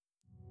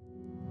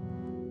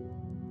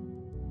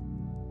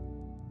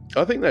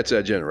I think that's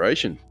our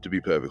generation, to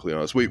be perfectly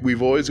honest.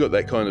 We've always got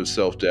that kind of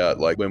self-doubt.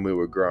 Like when we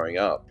were growing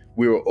up,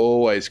 we were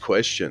always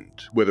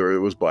questioned, whether it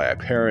was by our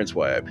parents,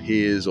 by our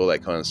peers, all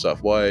that kind of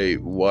stuff. Why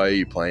are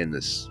you playing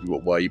this?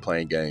 Why are you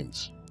playing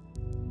games?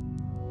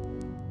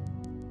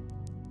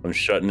 I'm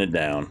shutting it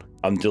down.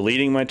 I'm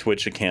deleting my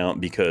Twitch account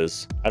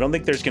because I don't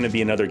think there's going to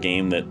be another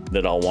game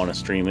that I'll want to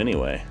stream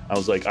anyway. I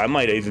was like, I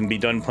might even be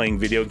done playing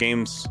video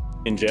games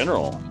in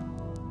general.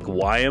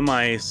 Why am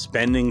I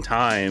spending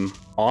time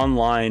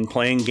online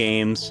playing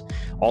games,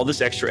 all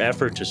this extra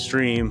effort to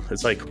stream?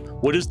 It's like,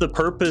 what is the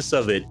purpose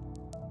of it?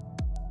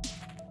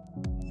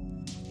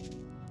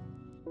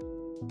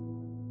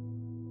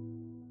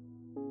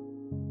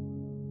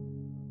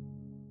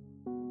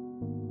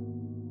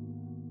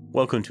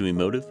 Welcome to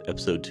Emotive,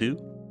 Episode 2.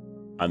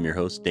 I'm your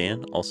host,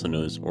 Dan, also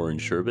known as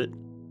Orange Sherbet.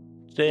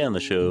 Today on the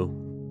show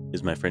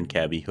is my friend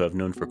Kabbie, who I've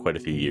known for quite a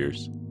few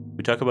years.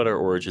 We talk about our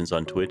origins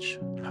on Twitch,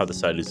 how the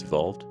site has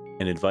evolved,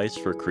 and advice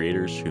for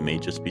creators who may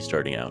just be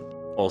starting out.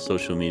 All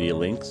social media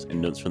links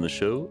and notes from the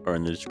show are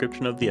in the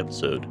description of the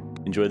episode.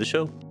 Enjoy the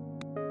show.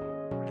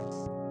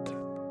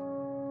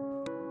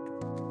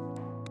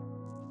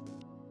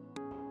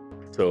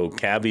 So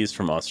Kabbie is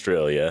from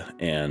Australia,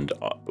 and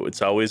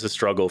it's always a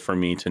struggle for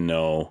me to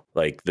know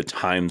like the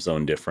time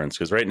zone difference,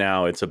 because right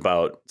now it's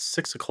about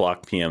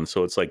 6:00 p.m.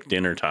 So it's like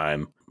dinner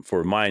time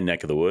for my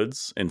neck of the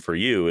woods, and for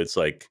you it's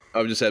like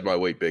I've just had my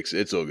Wheat Bix.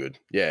 It's all good.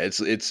 Yeah, it's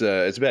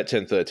about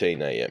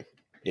 10:13 a.m.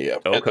 Yeah,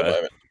 okay. At the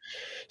moment.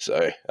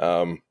 So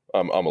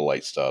I'm a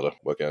late starter.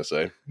 What can I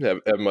say?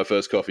 Having my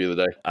first coffee of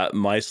the day.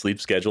 My sleep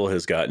schedule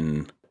has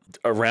gotten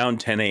around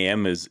 10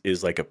 a.m. is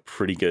like a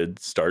pretty good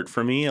start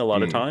for me a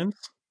lot of times.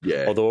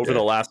 Yeah. Although over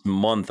the last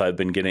month I've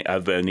been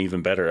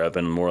even better. I've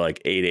been more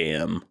like 8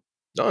 a.m.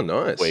 Oh,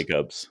 nice. wake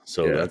ups.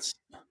 So that's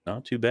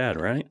not too bad,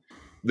 right?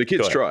 The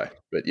kids try,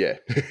 but yeah,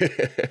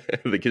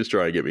 the kids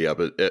try to get me up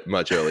at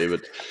much earlier.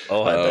 But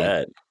I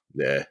bet.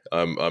 Yeah,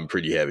 I'm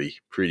pretty heavy.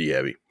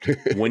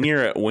 when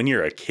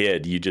you're a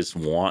kid, you just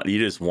want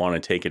to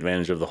take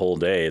advantage of the whole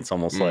day. It's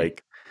almost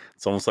like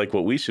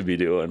what we should be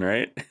doing,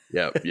 right?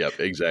 Yep,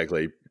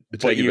 exactly.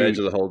 Take advantage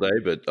of the whole day,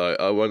 but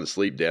I want to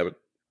sleep. Damn it.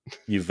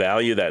 You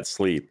value that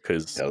sleep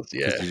because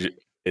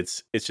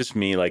it's just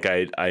me. Like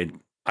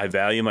I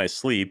value my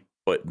sleep,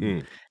 but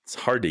it's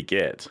hard to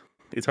get.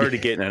 It's hard to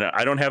get, and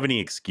I don't have any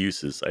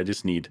excuses. I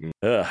just need.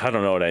 I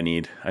don't know what I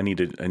need. I need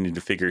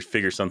to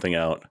figure something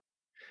out.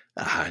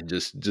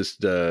 Just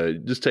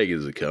take it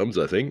as it comes.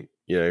 I think.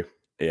 Yeah,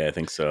 I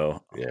think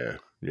so. Yeah.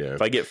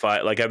 If I get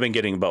I've been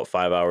getting about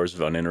 5 hours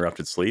of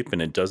uninterrupted sleep,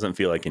 and it doesn't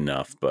feel like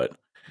enough, but.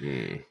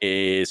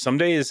 Some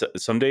days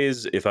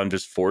if I'm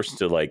just forced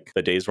to, like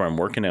the days where I'm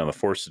working, I'm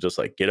forced to just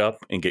like get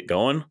up and get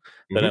going,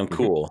 then I'm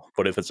cool.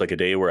 But if it's like a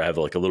day where I have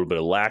like a little bit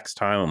of lax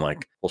time, I'm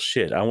like, well,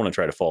 shit, I want to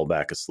try to fall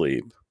back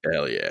asleep.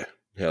 Hell yeah.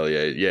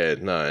 Yeah.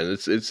 No, and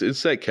it's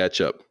that catch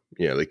up.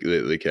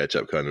 The catch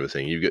up kind of a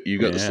thing.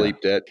 You've got the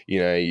sleep debt.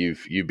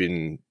 You've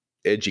been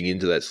edging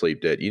into that sleep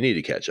debt. You need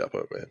to catch up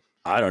on it, man.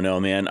 I don't know,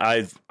 man.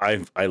 I've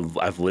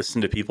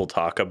listened to people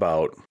talk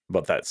about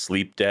that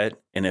sleep debt,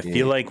 and I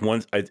feel like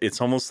it's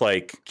almost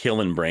like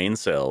killing brain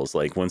cells.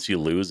 Like once you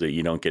lose it,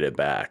 you don't get it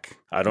back.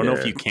 I don't know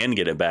if you can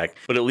get it back,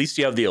 but at least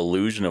you have the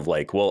illusion of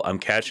like, well, I'm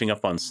catching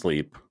up on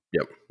sleep.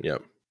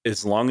 Yep.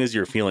 As long as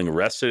you're feeling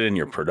rested and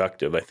you're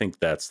productive, I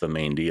think that's the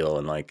main deal.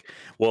 And like,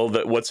 well,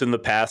 what's in the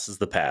past is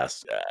the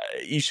past.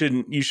 You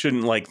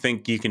shouldn't like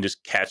think you can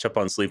just catch up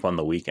on sleep on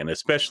the weekend,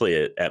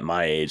 especially at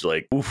my age.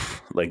 Like,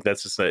 oof, like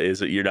that's just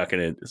it's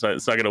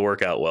not gonna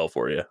work out well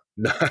for you.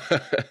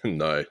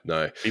 No.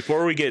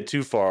 Before we get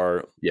too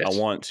far, I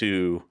want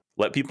to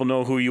let people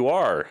know who you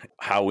are,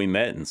 how we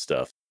met, and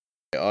stuff.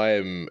 I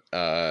am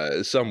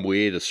some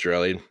weird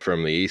Australian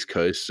from the East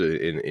Coast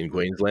in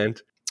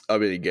Queensland. I've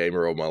been a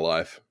gamer all my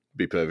life, to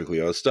be perfectly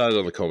honest. Started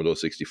on the Commodore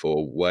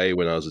 64 way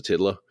when I was a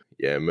tiddler.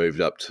 Yeah,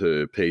 moved up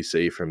to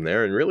PC from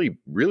there, and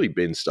really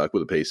been stuck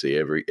with a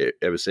PC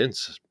ever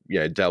since.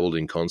 Dabbled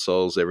in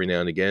consoles every now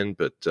and again,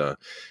 but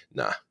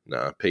nah,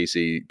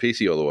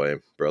 PC all the way,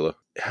 brother.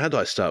 How did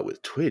I start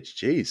with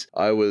Twitch? Jeez,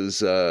 I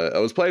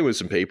was playing with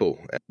some people.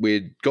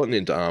 We'd gotten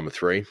into Arma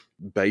 3.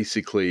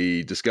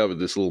 Basically, discovered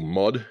this little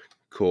mod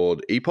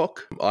called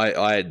Epoch.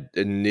 I had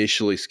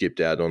initially skipped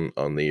out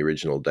on the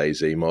original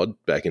DayZ mod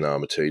back in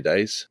Arma 2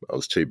 days. I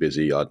was too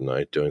busy, I don't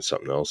know, doing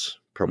something else.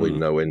 Probably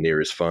nowhere near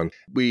as fun.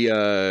 We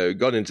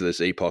got into this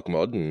Epoch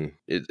mod, and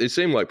it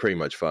seemed like pretty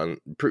much fun,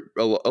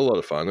 a lot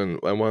of fun. And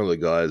one of the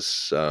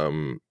guys,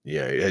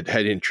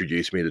 had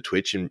introduced me to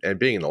Twitch, and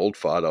being an old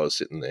fart, I was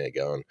sitting there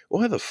going,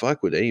 why the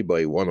fuck would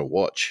anybody want to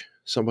watch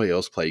somebody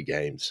else play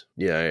games?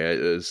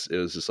 It was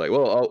just like,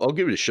 well, I'll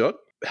give it a shot.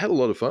 Had a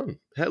lot of fun.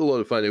 It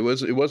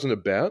wasn't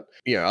about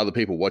other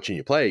people watching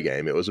you play a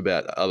game. It was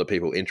about other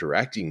people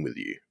interacting with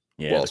you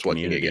whilst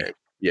watching a game.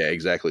 Yeah,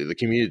 exactly. The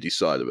community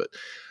side of it.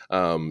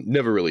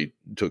 Never really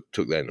took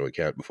that into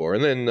account before.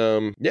 And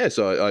then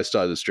so I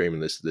started streaming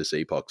this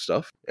Epoch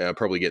stuff.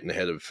 Probably getting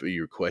ahead of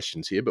your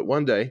questions here, but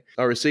one day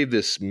I received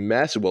this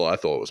massive. Well, I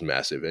thought it was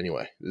massive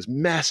anyway. This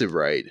massive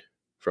raid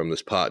from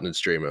this partnered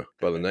streamer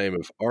by the name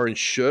of Orange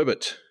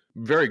Sherbet.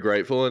 very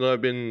grateful, and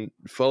I've been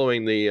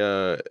following the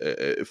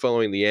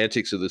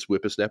antics of this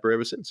whippersnapper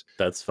ever since.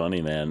 That's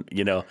funny, man.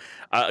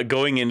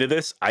 Going into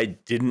this, I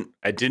didn't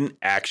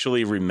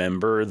actually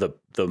remember the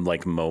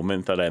like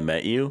moment that I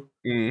met you.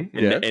 And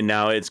Yeah. and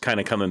now it's kind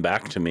of coming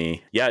back to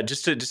me. Yeah,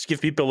 just to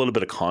give people a little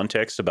bit of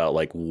context about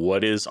like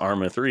what is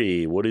Arma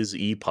 3, what is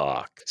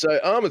Epoch? So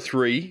Arma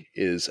 3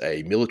 is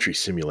a military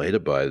simulator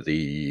by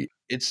the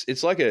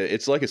it's like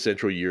a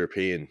Central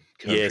European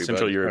Yeah, country, but I Central just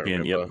can't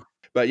European. Yep. remember.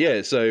 But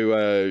yeah, so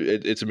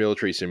it's a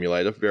military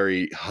simulator,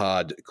 very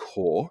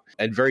hardcore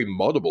and very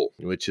moddable,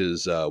 which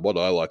is what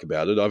I like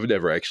about it. I've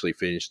never actually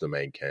finished the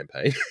main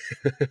campaign.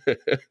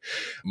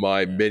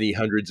 My Yeah. many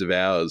hundreds of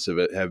hours of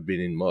it have been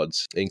in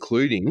mods,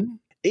 including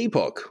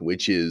Epoch,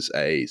 which is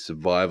a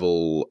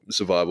survival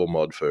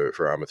mod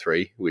for Arma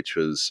 3, which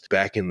was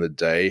back in the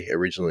day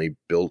originally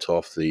built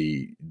off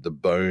the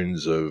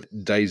bones of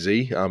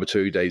DayZ, Arma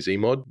 2 DayZ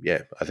mod.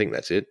 Yeah, I think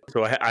that's it.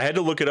 So I had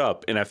to look it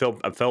up, and I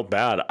felt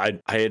bad. I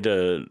had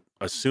to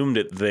assume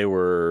that they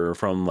were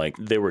from like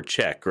they were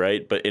Czech,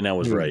 right? And I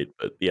was Hmm. right.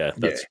 But yeah,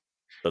 Yeah.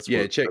 that's Yeah,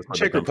 where Czech, they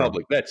Czech come from.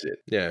 Republic. That's it.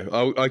 Yeah,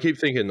 I keep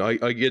thinking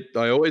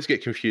I always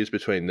get confused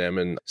between them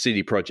and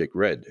CD Projekt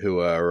Red,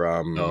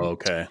 Oh,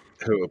 okay.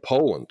 who are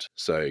Poland,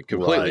 so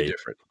completely Right.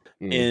 different.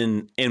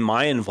 Mm. In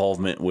my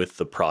involvement with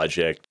the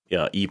project,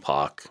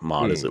 Epoch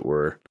mod, as Mm. it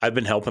were, I've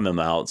been helping them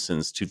out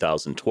since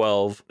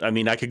 2012. I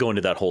mean, I could go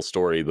into that whole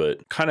story,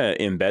 but kind of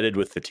embedded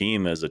with the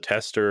team as a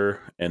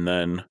tester. And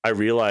then I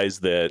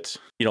realized that,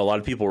 a lot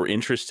of people were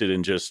interested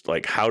in just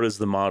like, how does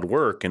the mod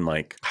work? And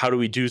like, how do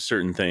we do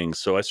certain things?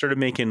 So I started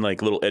making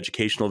like little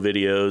educational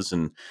videos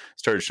and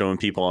started showing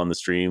people on the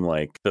stream.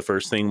 Like the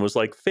first thing was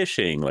like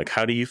fishing. Like,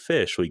 how do you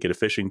fish? Well, you get a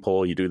fishing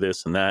pole, you do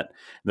this and that.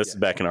 This is Yeah.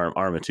 back in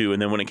Arma 2.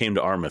 And then when it came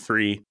to Arma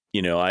 3,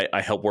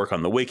 I helped work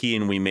on the wiki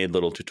and we made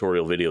little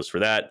tutorial videos for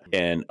that.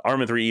 And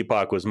Arma 3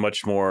 Epoch was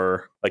much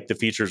more like the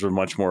features were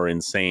much more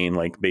insane.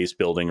 Like base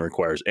building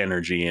requires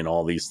energy and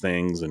all these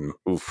things. And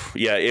oof,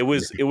 yeah, it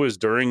was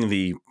during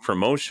the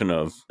promotion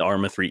of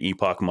Arma 3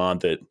 Epoch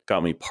mod that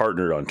got me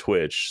partnered on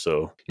Twitch.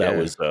 So that Yeah.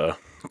 was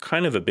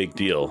kind of a big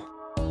deal.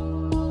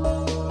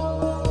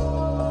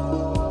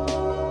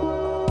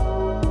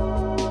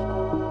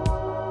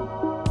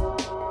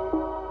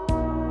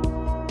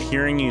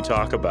 Hearing you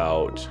talk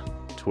about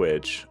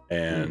Twitch Mm.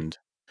 and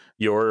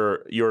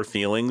your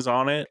feelings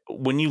on it,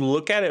 when you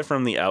look at it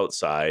from the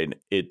outside,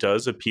 it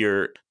does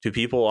appear to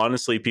people,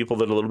 honestly, people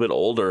that are a little bit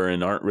older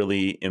and aren't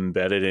really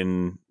embedded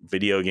in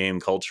video game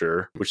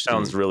culture, which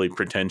sounds Mm. really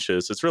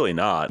pretentious. It's really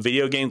not.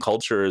 Video game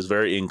culture is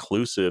very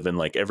inclusive and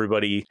like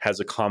everybody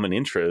has a common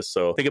interest.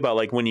 So think about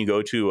like when you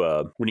go to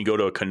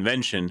a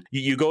convention,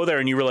 you go there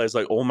and you realize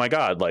like, oh my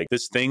God, like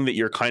this thing that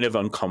you're kind of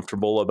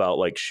uncomfortable about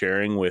like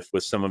sharing with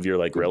some of your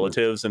like Mhm.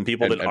 relatives and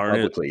people that And aren't.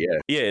 publicly,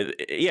 yeah.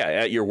 Yeah,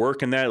 at your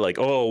work and that, like,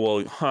 oh, well,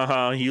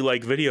 haha, you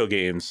like video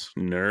games,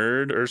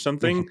 nerd, or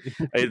something.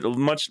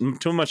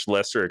 To a much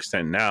lesser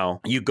extent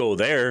now, you go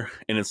there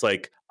and it's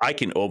like, I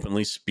can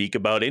openly speak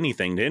about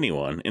anything to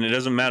anyone. And it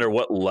doesn't matter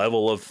what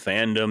level of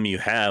fandom you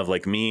have.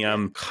 Like me, Yeah.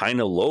 I'm kind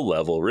of low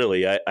level,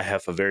 really. I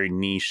have a very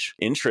niche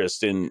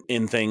interest in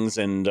things.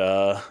 And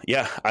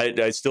yeah,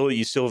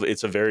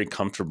 it's a very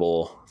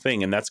comfortable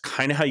thing. And that's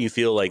kind of how you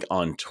feel like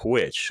on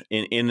Twitch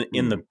in the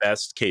Mm.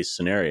 best case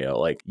scenario.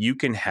 Like you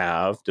can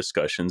have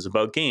discussions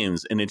about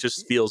games and it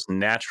just feels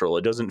natural.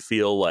 It doesn't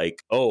feel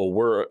like, oh,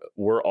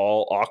 we're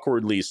all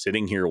awkwardly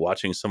sitting here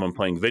watching someone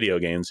playing video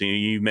games. And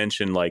you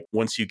mentioned like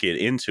once you get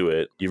into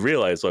it, you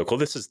realize like, well,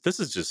 this is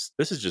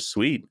just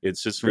sweet.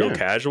 It's just real Yeah.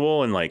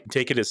 casual and like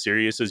take it as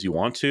serious as you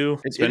want to,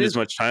 It spend as is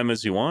much time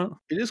as you want.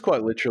 it is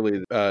quite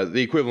literally the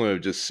equivalent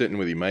of just sitting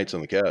with your mates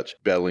on the couch,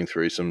 battling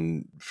through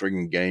some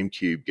frigging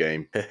GameCube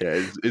game.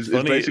 Yeah, it's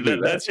Funny basically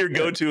that. that's your Yeah.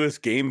 go-to is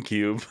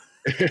GameCube.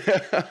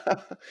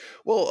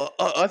 Well,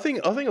 I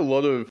think a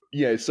lot of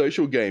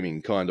social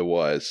gaming kind of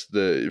wise.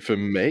 For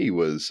me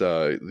was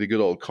the good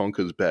old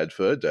Conker's Bad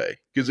Fur Day,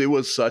 because it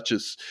was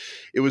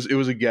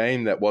a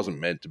game that wasn't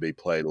meant to be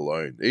played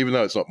alone. Even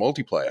though it's not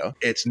multiplayer,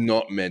 it's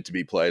not meant to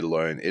be played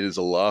alone. It is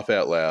a laugh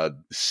out loud,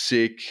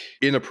 sick,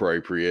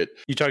 inappropriate.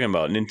 You're talking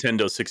about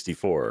Nintendo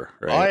 64,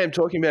 I right? am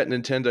talking about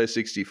Nintendo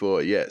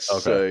 64. Yes,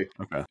 Okay.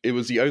 so Okay. it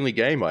was the only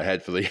game I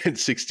had for the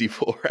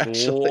N64.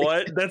 Actually,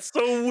 What? That's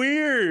so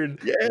weird.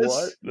 What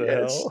yes, the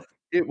yes. hell?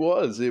 It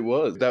was. It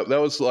was. That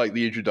was like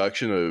the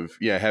introduction of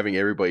having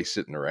everybody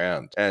sitting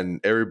around and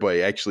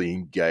everybody actually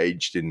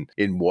engaged in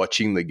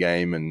watching the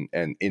game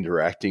and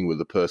interacting with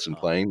the person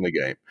playing the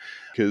game,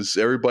 because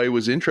everybody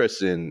was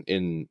interested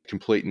in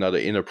complete and utter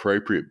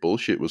inappropriate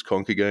bullshit was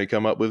Conker going to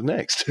come up with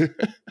next.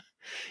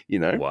 you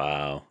know?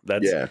 Wow.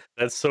 Yeah.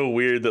 That's so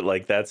weird that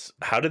like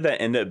how did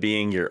that end up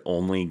being your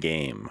only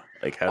game?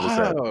 Like how does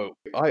that Oh,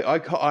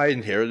 I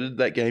inherited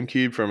that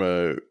GameCube from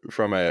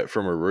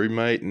a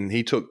roommate, and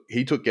he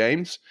took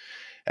games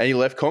and he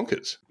left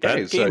Conkers that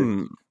games. So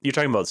game You're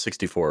talking about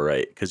 64,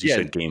 right? Because you Yeah.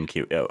 said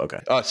GameCube. Oh, okay.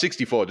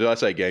 64. Did I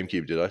say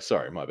GameCube? Did I?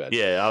 Sorry, my bad.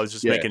 Yeah, I was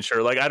just Yeah. making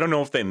sure. Like, I don't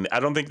know if I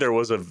don't think there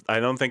was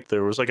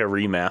like a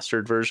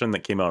remastered version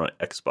that came out on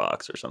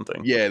Xbox or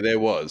something. Yeah, there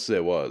was.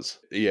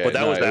 Yeah, But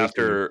that no, was it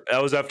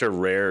was good. after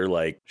Rare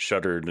like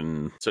shuttered,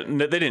 and so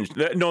they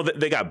didn't. No,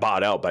 they got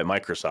bought out by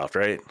Microsoft,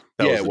 right?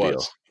 That Yeah, was the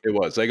deal. It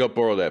was. They got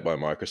bought out by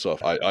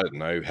Microsoft. I don't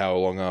know how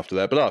long after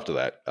that, but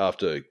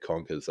after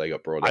Conkers, they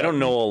got brought out. I don't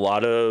know a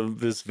lot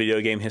of this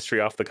video game history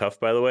off the cuff,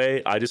 by the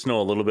way. I just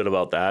know a little bit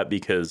about that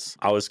because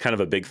I was kind of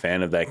a big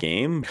fan of that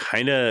game.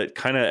 Kind of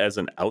as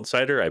an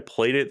outsider, I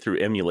played it through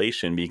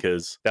emulation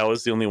because that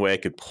was the only way I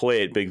could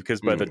play it.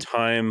 Because by the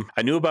time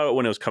I knew about it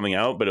when it was coming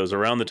out, but it was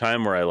around the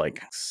time where I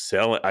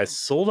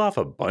sold off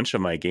a bunch of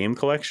my game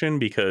collection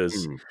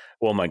because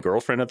well, my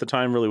girlfriend at the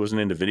time really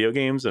wasn't into video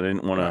games. I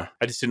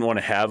just didn't want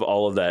to have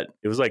all of that.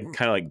 It was like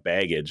kind of like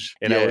baggage.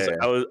 And I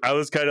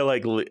was kind of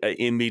like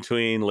in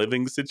between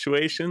living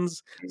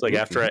situations. It's like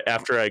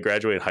after I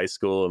graduated high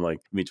school and like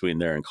between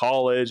there and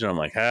college, and I'm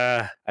like,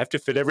 I have to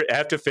fit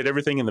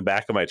everything in the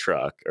back of my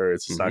truck or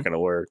it's just not going to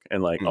work.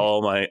 And like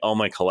all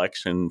my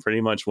collection pretty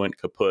much went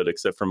kaput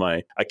except for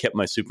I kept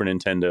my Super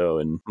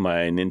Nintendo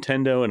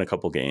and a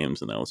couple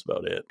games, and that was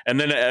about it. And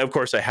then of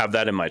course I have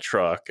that in my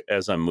truck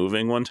as I'm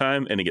moving one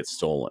time and it gets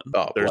stolen.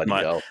 Oh,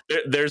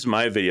 there's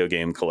my video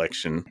game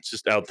collection. It's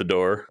just out the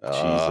door.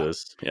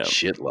 Jesus. Yeah.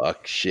 Shit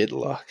luck.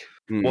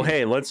 Well,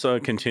 hey, let's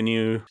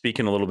continue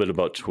speaking a little bit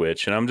about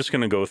Twitch. And I'm just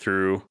going to go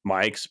through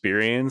my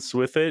experience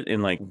with it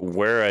and like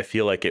where I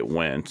feel like it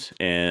went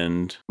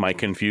and my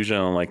confusion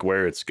on like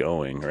where it's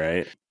going,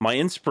 right? My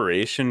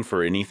inspiration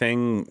for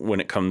anything when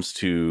it comes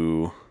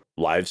to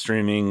live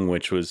streaming,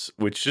 which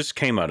just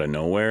came out of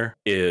nowhere,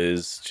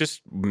 is just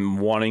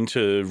wanting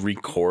to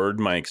record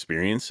my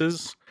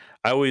experiences.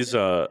 I always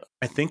I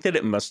think that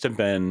it must have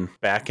been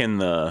back in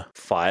the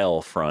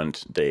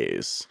FileFront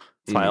days.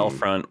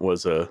 FileFront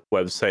was a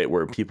website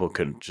where people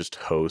could just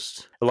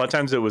host. A lot of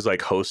times it was like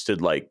hosted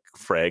like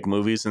frag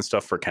movies and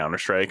stuff for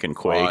Counter-Strike and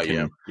Quake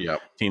and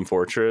Team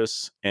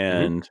Fortress.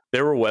 And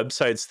there were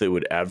websites that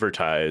would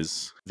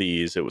advertise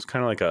these. It was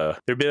kind of like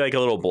there'd be like a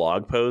little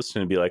blog post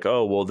and it'd be like,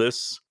 oh, well,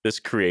 this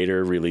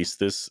creator released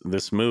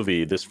this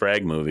movie, this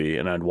frag movie,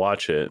 and I'd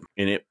watch it.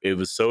 And it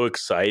was so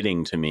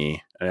exciting to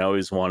me. And I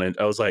was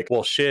like,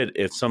 well, shit,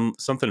 if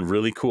something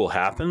really cool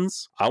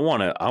happens, I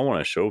want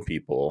to show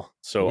people.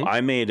 So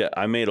I made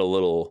a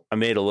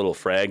little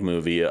frag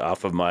movie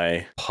off of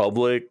my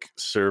public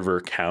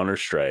server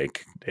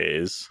Counter-Strike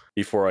days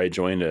before I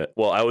joined it.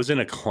 Well, I was in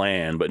a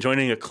clan, but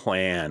joining a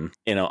clan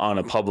on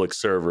a public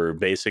server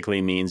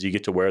basically means you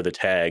get to wear the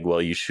tag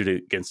while you shoot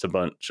against a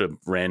bunch of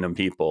random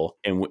people.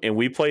 And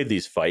we played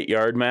these fight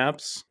yard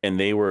maps, and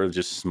they were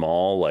just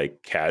small,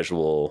 like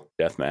casual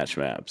deathmatch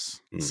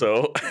maps.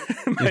 So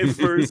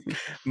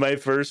my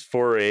first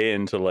foray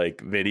into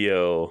like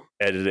video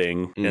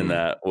editing and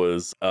that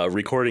was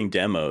recording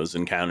demos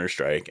in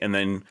Counter-Strike. And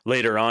then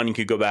later on you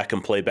could go back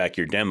and play back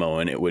your demo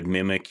and it would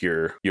mimic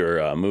your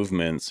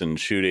movements and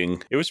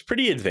shooting. It was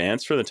pretty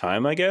advanced for the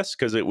time, I guess,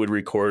 because it would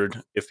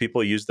record if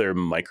people use their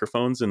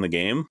microphones in the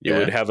game. It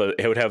would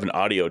have an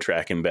audio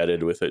track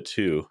embedded with it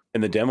too.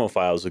 And the demo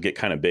files would get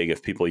kind of big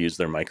if people use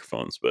their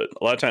microphones. But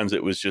a lot of times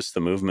it was just the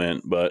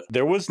movement. But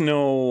there was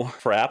no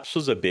fraps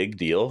was a big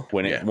deal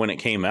when it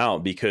came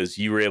out because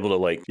you're able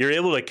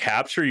to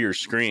capture your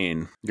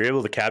screen. You're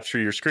able to capture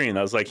your screen.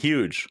 That was like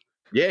huge.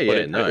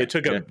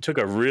 It took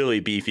a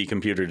really beefy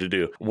computer to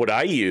do. What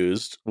I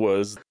used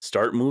was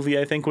Start Movie,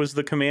 I think was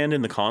the command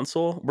in the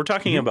console. We're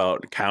talking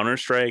about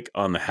Counter-Strike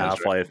on the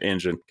Half-Life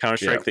engine.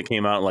 Counter-Strike that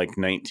came out in like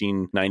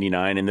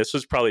 1999, and this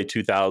was probably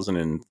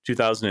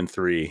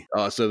 2003.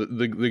 So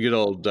the good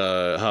old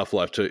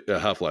Half-Life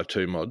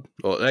 2 mod,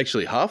 or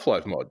actually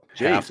Half-Life mod.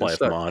 Jeez, Half-Life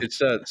mod. This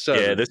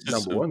is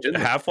number one.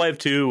 Half-Life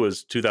 2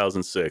 was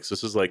 2006.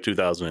 This is like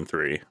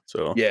 2003.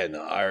 So yeah,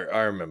 no,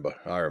 I remember.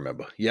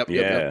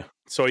 Yep.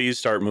 So I used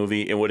Start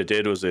Movie, and what it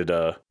did was it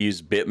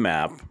used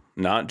bitmap,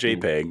 not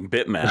JPEG,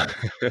 bitmap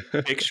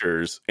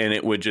pictures, and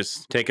it would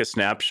just take a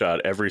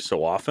snapshot every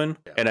so often.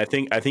 And I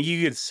think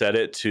you could set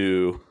it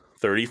to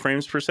 30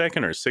 frames per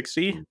second or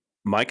 60.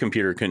 My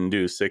computer couldn't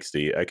do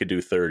 60. I could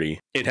do 30.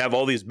 It'd have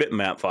all these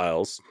bitmap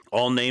files,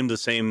 all named the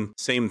same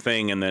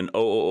thing, and then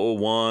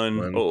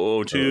 0001,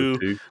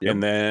 002,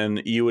 and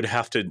then you would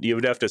have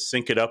to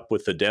sync it up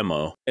with the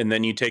demo, and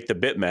then you take the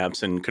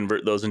bitmaps and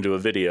convert those into a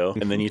video,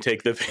 and then you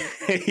take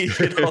you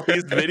get all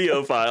these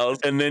video files,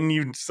 and then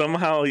you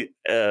somehow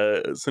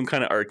some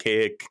kind of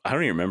archaic. I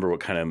don't even remember what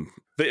kind of.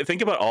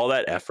 Think about all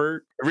that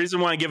effort. The reason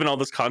why I'm giving all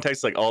this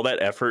context, like all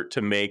that effort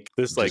to make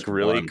this like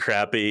really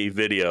crappy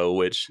video,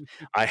 which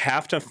I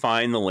have to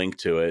find the link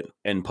to it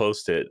and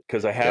post it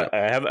because I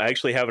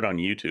actually have it on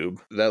YouTube.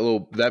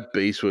 YouTube. That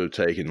beast would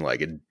have taken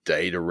like a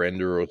day to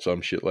render or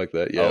some shit like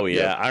that. Yeah. Oh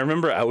yeah, I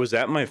remember I was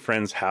at my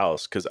friend's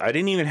house because I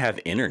didn't even have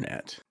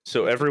internet.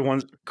 So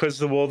everyone's because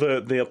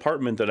the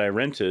apartment that I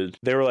rented,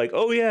 they were like,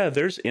 "Oh yeah,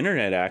 there's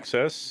internet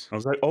access." I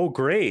was like, "Oh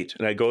great!"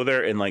 And I go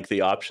there and like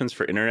the options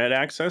for internet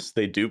access,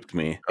 they duped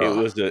me.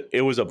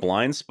 It was a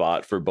blind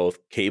spot for both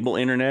cable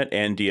internet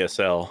and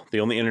DSL. The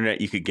only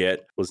internet you could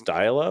get was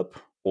dial up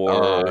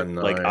or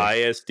like No.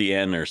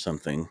 ISDN or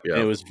something. And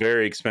Yeah. it was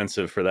very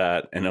expensive for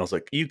that. And I was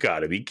like, "You got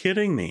to be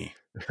kidding me!"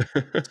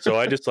 So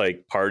I just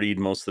like partied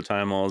most of the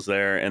time while I was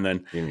there. And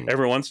then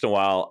every once in a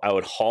while, I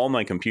would haul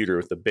my computer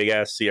with the big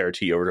ass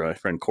CRT over to my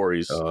friend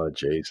Corey's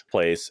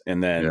place.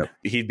 And then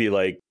he'd be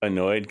like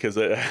annoyed because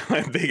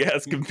my big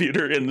ass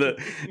computer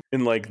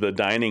in like the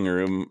dining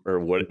room or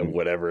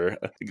whatever.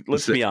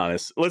 Let's be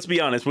honest.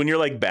 When you're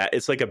like,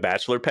 it's like a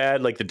bachelor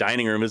pad. Like the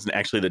dining room isn't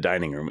actually the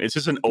dining room. It's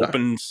just an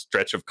open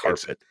stretch of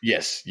carpet.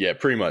 Yes. Yeah,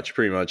 pretty much.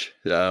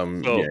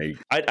 So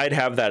I'd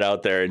have that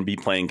out there and be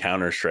playing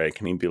Counter-Strike.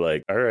 And he'd be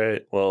like, all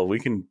right, well, we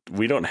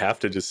don't have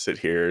to just sit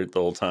here the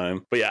whole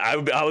time. But yeah,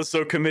 I was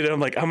so committed. I'm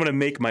like, I'm going to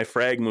make my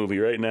frag movie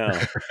right now.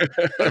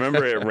 I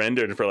remember it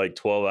rendered for like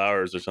 12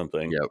 hours or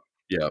something.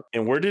 Yep.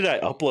 And where did I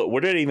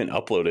even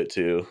upload it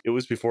to? It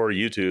was before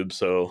YouTube,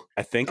 so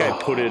I think I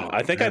put it.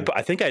 I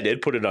think I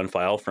did put it on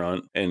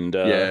FileFront, and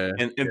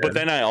but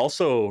then I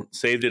also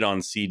saved it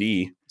on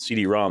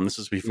CD-ROM. This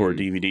is before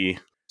DVD.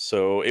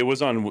 So it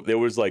was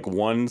like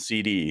one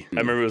CD.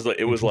 I remember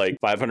it was like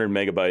 500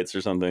 megabytes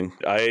or something.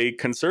 I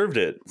conserved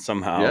it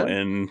somehow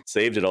and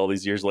saved it all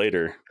these years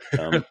later.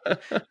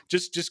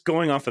 Just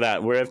going off of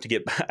that, where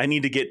I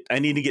need to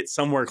get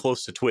somewhere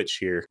close to Twitch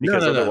here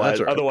because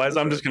otherwise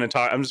I'm just going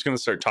to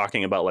start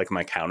talking about like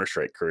my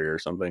Counter-Strike career or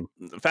something.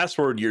 Fast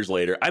forward years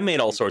later, I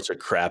made all sorts of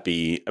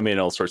crappy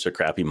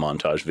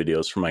montage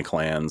videos for my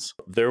clans.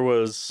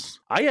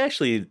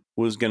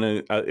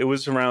 It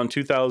was around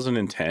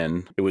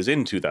 2010. It was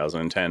in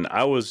 2010.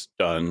 I was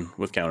done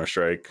with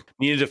Counter-Strike.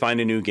 Needed to find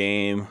a new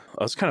game.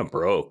 I was kind of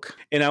broke.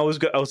 And I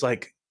was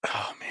like,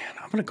 oh man,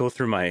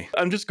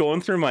 I'm just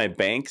going through my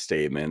bank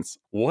statements.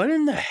 What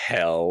in the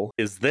hell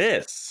is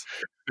this?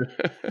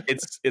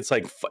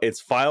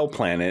 It's File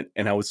Planet,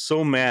 and I was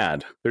so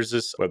mad. There's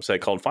this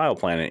website called File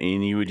Planet,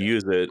 and you would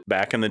use it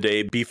back in the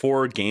day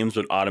before games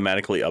would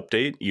automatically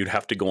update. You'd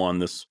have to go on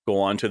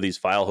to these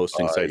file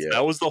hosting sites.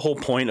 That was the whole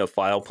point of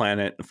File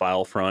Planet and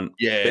FileFront.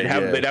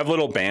 They'd have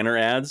little banner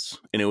ads,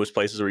 and it was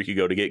places where you could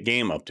go to get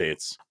game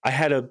updates. I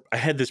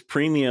had this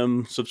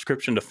premium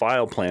subscription to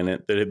File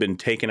Planet that had been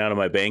taken out of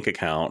my bank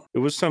account. It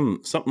was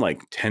something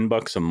like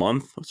 $10 a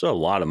month. It's a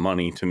lot of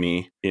money to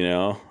me, you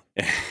know.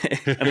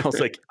 And I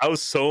was like, I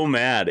was so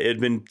mad.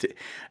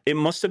 It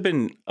must have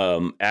been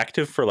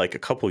active for like a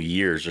couple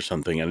years or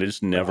something, and I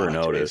just never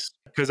noticed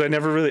because I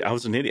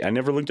was an idiot. I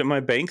never looked at my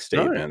bank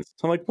statements.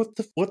 So I'm like, what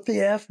the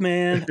F,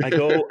 man?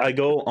 I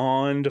go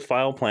on to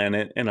File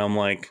Planet, and I'm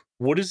like,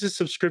 what is this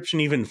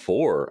subscription even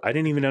for? I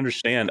didn't even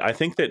understand. I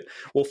think that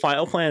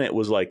File Planet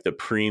was like the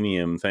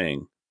premium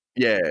thing.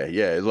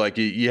 Yeah. Like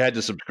you had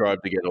to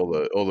subscribe to get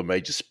all the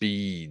major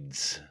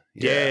speeds.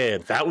 Yeah,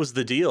 that was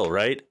the deal,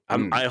 right?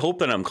 I hope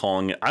that I'm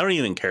calling it. I don't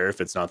even care if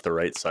it's not the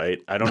right site.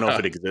 I don't know if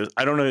it exists.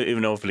 I don't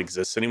even know if it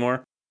exists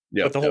anymore.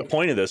 But the whole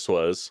point of this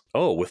was,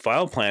 with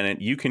File Planet,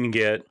 you can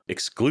get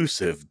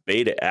exclusive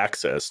beta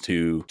access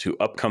to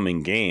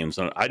upcoming games.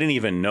 And I didn't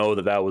even know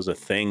that was a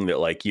thing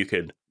that like you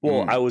could.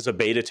 Well, I was a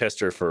beta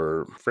tester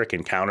for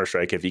frickin'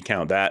 Counter-Strike, if you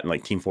count that, and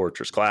like Team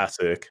Fortress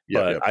Classic.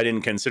 But I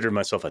didn't consider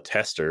myself a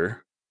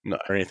tester. No.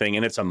 Or anything,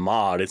 and it's a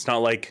mod. It's not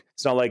like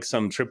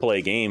some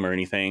AAA game or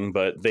anything,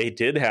 but they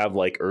did have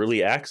like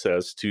early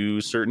access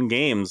to certain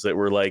games that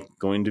were like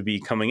going to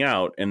be coming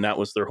out, and that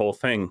was their whole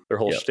thing, their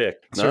whole shtick.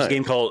 So there's a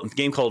game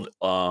called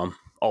All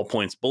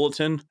Points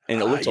Bulletin,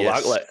 and it looked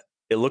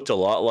a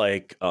lot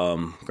like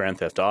Grand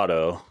Theft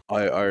Auto.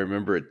 I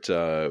remember it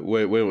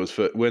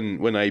when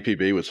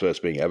APB was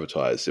first being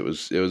advertised. It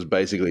was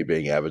basically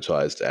being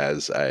advertised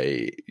as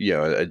a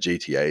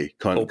GTA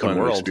kind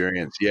of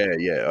experience. Yeah,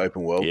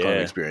 open world kind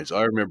of experience.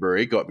 I remember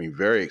it got me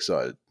very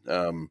excited.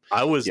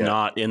 I was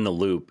not in the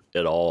loop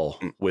at all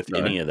with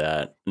any of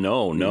that.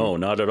 No,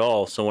 not at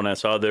all. So when I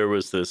saw there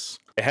was this,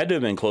 it had to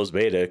have been closed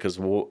beta because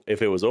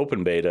if it was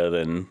open beta,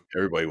 then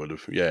everybody would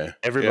have. Yeah,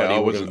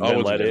 everybody would have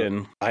been let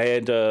in. I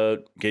had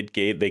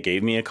they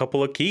gave me a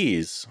couple of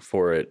keys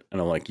for it,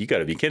 and I'm like, you got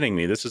to be kidding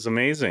me! This is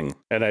amazing.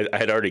 And I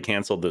had already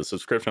canceled the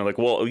subscription. I'm like,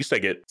 well, at least I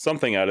get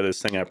something out of this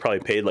thing. I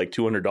probably paid like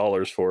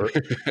 $200 for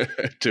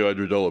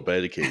 $200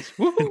 beta keys.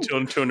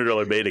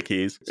 $200 beta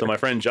keys. So my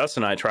friend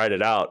Justin and I tried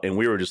it out, and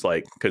we were just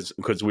like,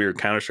 because we were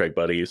Counter-Strike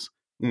buddies.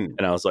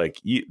 And I was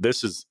like,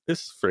 this is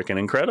freaking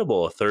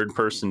incredible. A third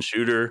person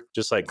shooter,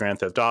 just like Grand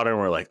Theft Auto. And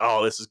we're like,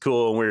 oh, this is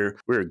cool. And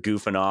we were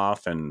goofing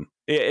off. And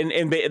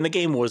the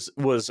game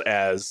was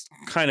as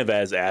kind of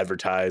as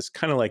advertised,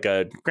 kind of like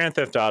a Grand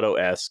Theft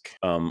Auto-esque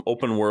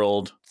open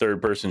world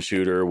third person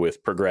shooter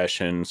with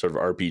progression, sort of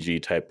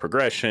RPG type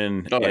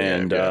progression,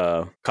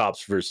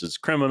 cops versus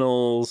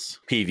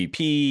criminals,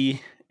 PvP.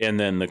 And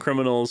then the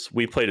criminals,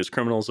 we played as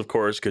criminals, of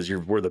course, because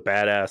we're the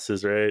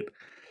badasses, right?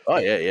 Oh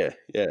yeah.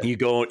 You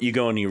go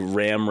and you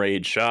ram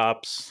raid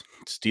shops,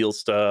 steal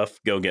stuff,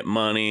 go get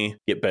money,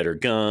 get better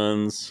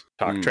guns,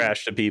 talk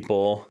trash to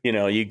people.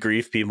 You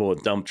grief people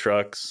with dump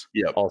trucks.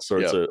 Yep. All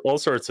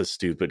sorts of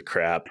stupid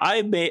crap.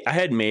 I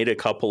had made a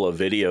couple of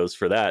videos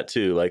for that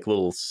too, like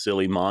little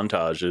silly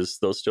montages.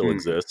 Those still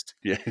exist.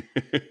 Yeah.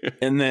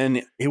 And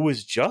then it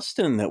was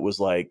Justin that was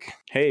like,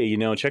 "Hey,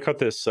 check out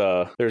this.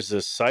 There's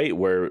this site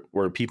where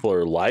people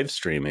are live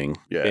streaming."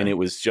 Yeah. And it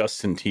was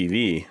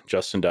Justin.tv.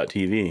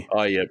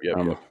 Oh, yep.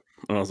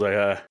 And I was like,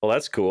 well,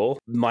 that's cool.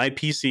 My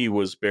PC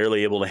was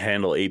barely able to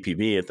handle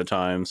APB at the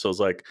time. So I was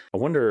like, I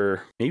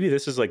wonder, maybe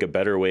this is like a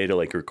better way to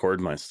like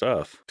record my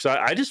stuff. So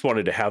I just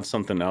wanted to have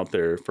something out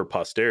there for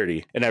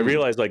posterity. And I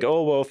realized like,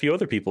 oh, well, a few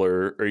other people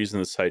are using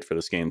this site for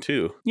this game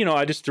too.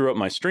 I just threw up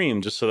my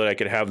stream just so that I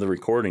could have the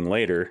recording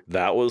later.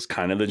 That was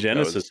kind of the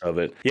genesis of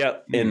it. Yeah.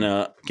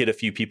 And get a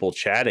few people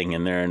chatting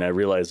in there. And I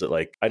realized that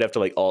like, I'd have to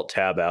like alt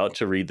tab out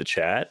to read the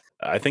chat.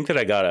 I think that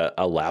I got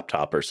a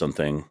laptop or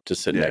something to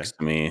sit next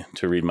to me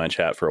to read my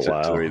chat for a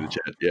while. To read the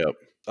chat, yeah.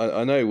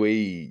 I know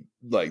we,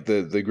 like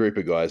the group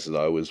of guys that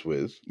I was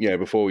with,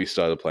 before we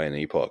started playing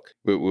Epoch,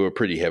 we were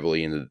pretty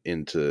heavily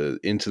into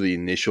the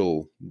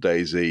initial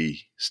DayZ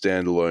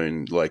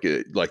standalone, like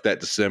that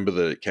December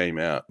that it came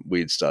out.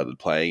 We'd started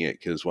playing it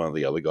because one of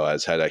the other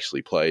guys had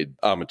actually played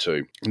Arma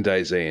 2 and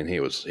DayZ, and he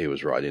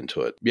was right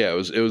into it. Yeah,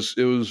 it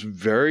was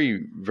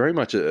very, very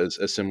much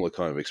a similar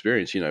kind of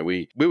experience.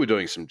 We were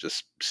doing some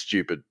just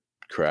stupid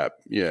crap.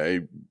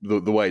 The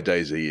way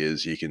DayZ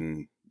is, you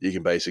can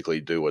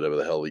basically do whatever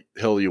the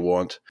hell you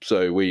want.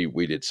 So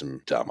we did some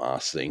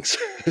dumbass things,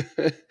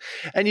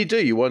 and you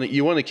want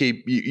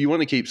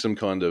to keep some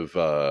kind of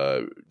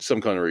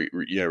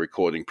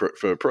recording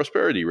for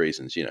prosperity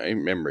reasons,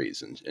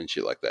 memories and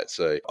shit like that.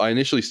 So I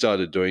initially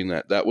started doing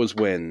that. That was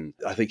when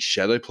I think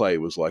Shadowplay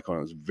was like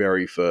on its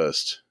very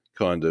first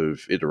kind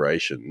of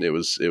iteration. It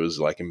was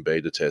like in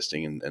beta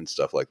testing and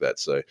stuff like that.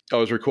 So I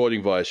was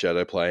recording via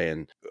Shadowplay,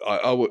 and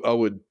I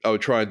would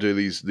try and do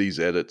these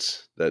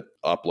edits that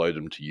upload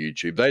them to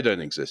YouTube. They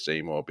don't exist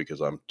anymore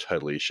because I'm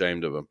totally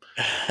ashamed of them.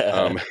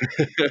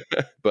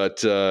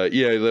 But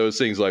there was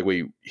things like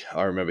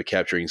I remember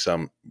capturing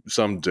some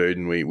dude,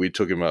 and we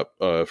took him up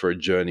for a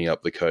journey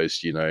up the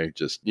coast.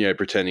 Just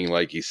pretending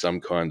like he's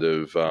some kind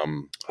of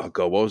oh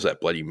god, what was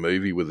that bloody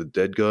movie with a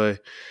dead guy?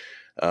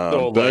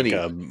 Bernie.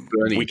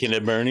 Weekend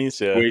at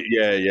Bernie's, yeah.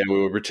 We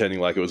were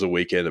pretending like it was a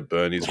weekend at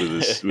Bernie's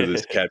with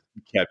this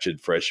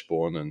captured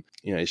freshborn and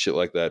shit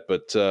like that.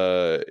 But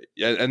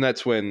and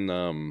that's when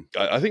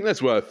I think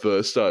that's where I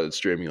first started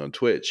streaming on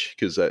Twitch,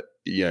 because that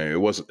it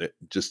wasn't,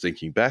 just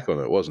thinking back on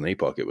it, it wasn't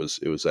Epoch, it was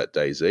that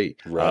DayZ.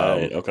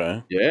 Right.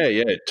 Okay.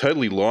 Yeah,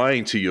 totally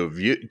lying to your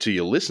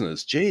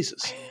listeners.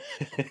 Jesus.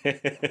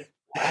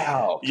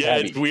 Wow. Yeah,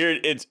 it's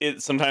weird.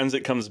 It sometimes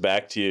it comes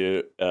back to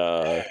you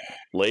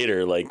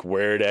later, like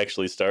where it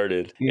actually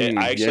started.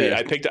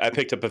 I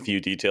picked up a few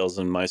details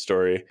in my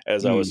story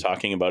as I was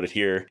talking about it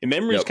here. And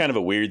memory is kind of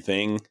a weird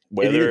thing.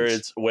 Whether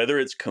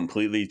it's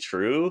completely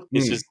true,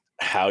 it's just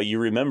how you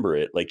remember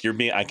it. Like you're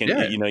being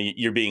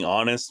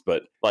honest,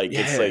 but like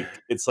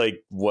it's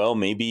like well,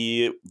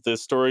 maybe the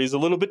story is a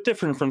little bit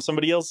different from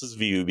somebody else's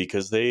view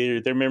because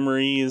their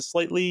memory is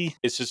slightly,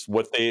 it's just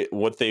what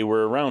they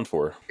were around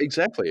for.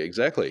 Exactly.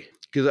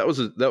 Because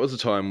that was a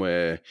time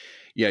where,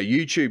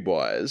 YouTube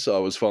wise, I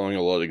was following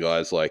a lot of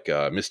guys like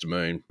Mr.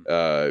 Moon,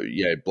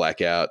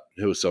 Blackout,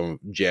 who was some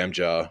Jam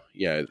Jar.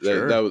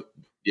 Sure. That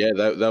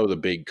were the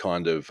big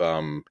kind of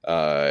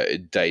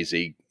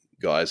DayZ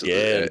guys on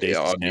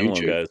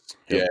YouTube. Guys.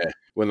 Yep. Yeah,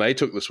 when they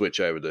took the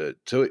switch over to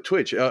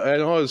Twitch, and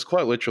I was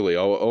quite literally,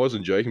 I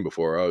wasn't joking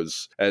before. I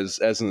was as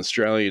an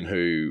Australian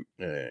who,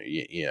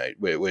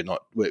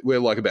 we're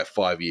like about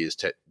 5 years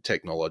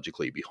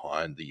technologically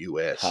behind the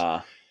US.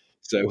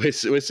 So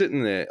we're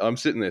sitting there. I'm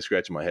sitting there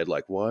scratching my head,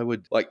 like, why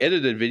would, like,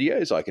 edited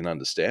videos I can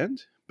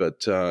understand,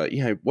 but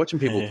watching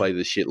people play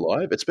this shit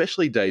live,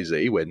 especially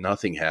DayZ, where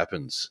nothing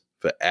happens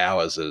for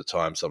hours at a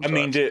time. Sometimes. I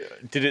mean,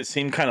 did it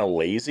seem kind of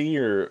lazy,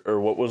 or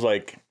what was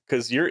like?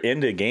 Because you're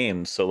into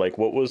games, so like,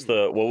 what was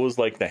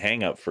like the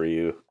hang up for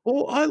you?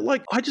 Well,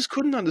 I just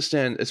couldn't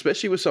understand,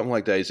 especially with something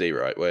like DayZ,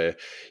 right? Where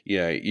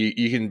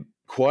you can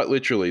quite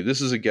literally, this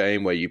is a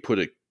game where you put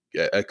a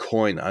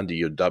coin under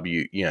your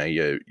W,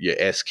 your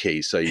S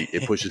key, so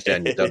it pushes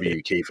down your W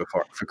key for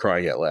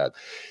crying out loud.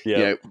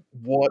 Yeah,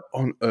 what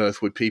on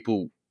earth would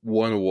people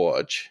want to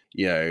watch?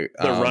 The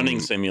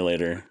running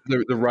simulator,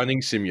 the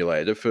running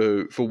simulator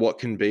for what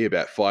can be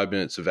about 5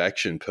 minutes of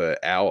action per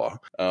hour.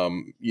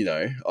 I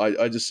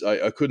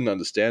couldn't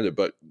understand it.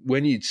 But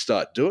when you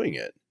start doing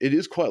it, it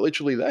is quite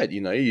literally that.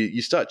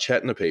 You start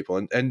chatting to people,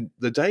 and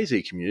the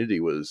DayZ community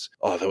was,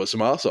 there were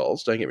some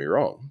arseholes, don't get me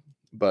wrong,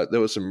 but there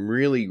were some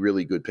really,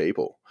 really good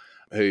people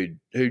who'd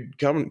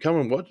come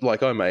and watch.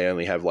 Like, I may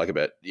only have like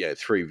about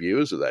 3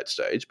 viewers at that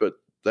stage, but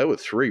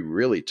three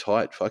really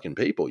tight fucking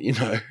people, you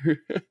know.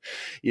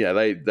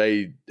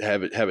 They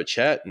have a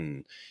chat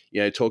and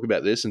talk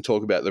about this and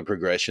talk about the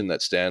progression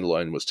that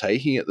standalone was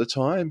taking at the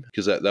time,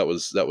 because that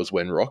was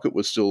when Rocket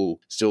was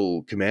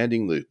still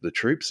commanding the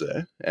troops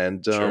there.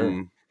 And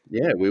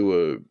Sure. we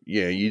were,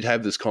 you'd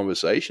have this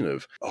conversation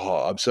of,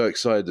 oh, I'm so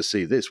excited to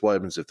see this. What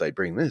happens if they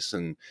bring this?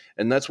 And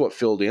that's what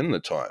filled in the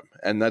time.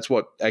 And that's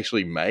what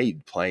actually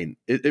made playing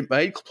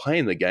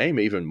the game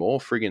even more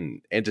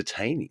friggin'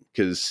 entertaining,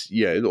 because,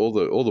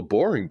 all the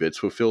boring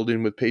bits were filled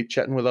in with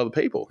chatting with other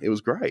people. It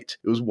was great.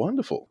 It was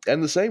wonderful.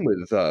 And the same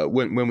with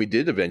when we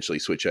did eventually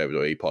switch over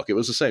to Epoch, it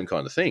was the same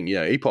kind of thing.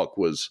 Epoch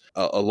was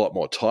a lot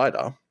more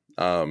tighter.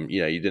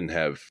 You didn't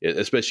have,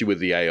 especially with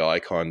the AI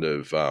kind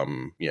of,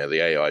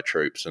 the AI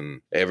troops.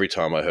 And every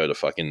time I heard a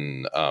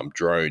fucking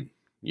drone,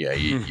 your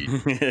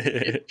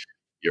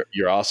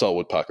arsehole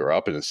would pucker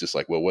up, and it's just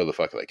like, well, where the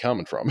fuck are they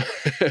coming from?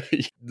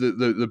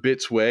 the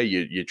bits where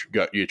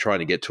you're trying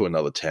to get to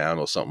another town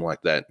or something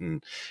like that,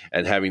 and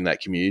having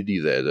that community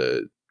there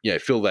to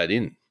fill that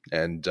in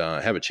and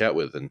have a chat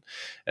with and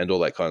all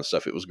that kind of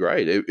stuff. It was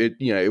great.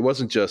 It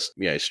wasn't just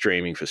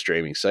streaming for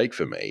streaming's sake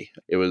for me.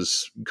 It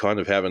was kind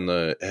of having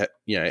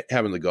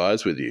the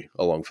guys with you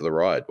along for the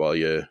ride while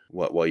you're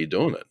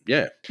doing it.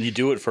 Yeah, you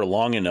do it for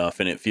long enough,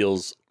 and it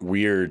feels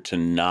weird to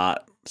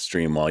not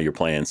stream while you're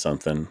playing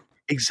something.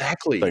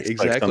 Exactly. Like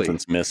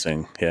something's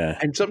missing. Yeah.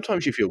 And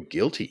sometimes you feel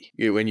guilty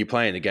when you're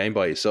playing a game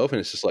by yourself, and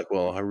it's just like,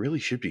 well, I really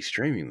should be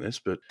streaming this,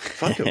 but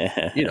fuck them,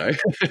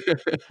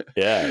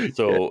 Yeah.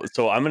 So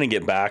I'm going to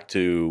get back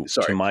to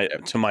my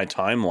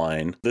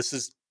timeline. This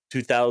is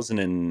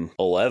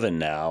 2011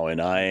 now,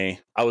 and I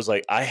was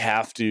like, I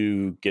have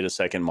to get a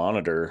second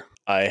monitor.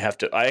 I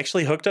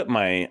actually hooked up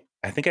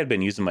I think I'd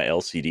been using my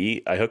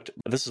LCD.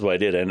 This is what I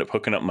did. I ended up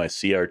hooking up my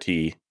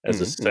CRT as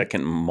a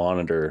second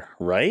monitor,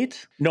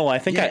 right? No, I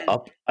think I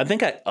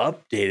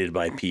updated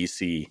my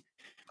PC.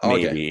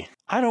 Maybe. Okay.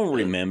 I don't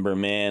remember,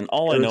 man.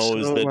 All I know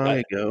is that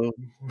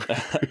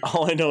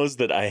all I know is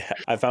that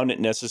I found it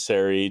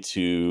necessary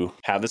to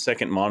have a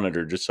second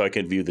monitor just so I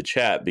could view the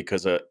chat,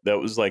 because that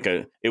was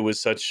it was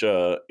such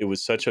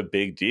a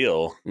big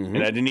deal,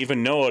 and I didn't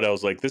even know it. I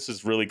was like, this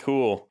is really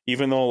cool,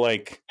 even though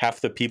like half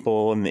the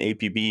people in the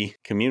APB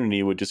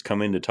community would just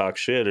come in to talk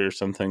shit or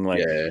something.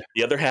 Like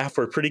the other half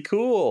were pretty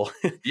cool.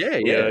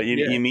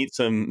 You meet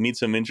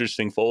some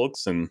interesting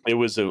folks, and it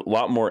was a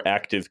lot more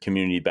active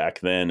community back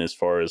then as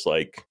far as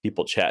like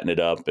people chatting it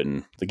up,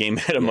 and the game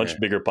had a much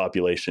bigger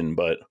population.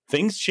 But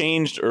things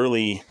changed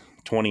early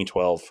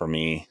 2012 for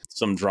me.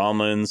 Some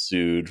drama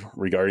ensued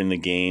regarding the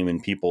game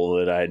and people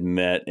that I'd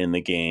met in the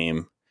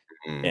game,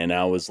 and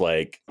I was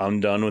like, I'm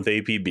done with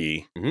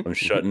APB. I'm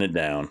shutting it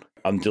down.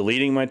 I'm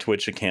deleting my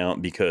Twitch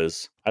account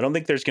because I don't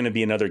think there's going to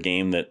be another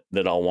game that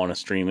I'll want to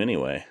stream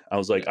anyway. I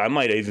was like, I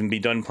might even be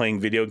done playing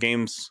video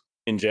games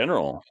in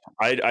general.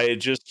 I had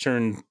just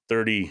turned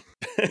 30.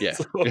 Yeah.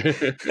 So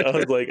I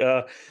was like,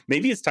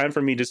 maybe it's time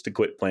for me just to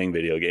quit playing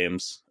video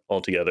games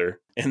altogether.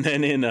 And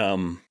then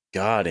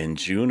in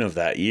June of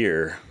that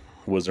year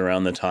was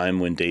around the time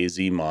when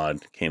DayZ mod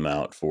came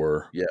out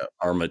for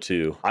Arma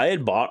 2. I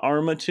had bought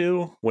Arma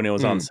 2 when it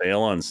was on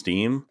sale on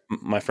Steam.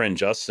 My friend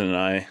Justin and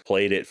I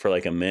played it for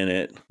like a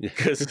minute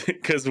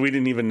because we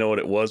didn't even know what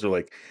it was. We're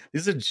like,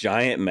 these are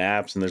giant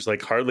maps and there's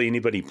like hardly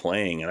anybody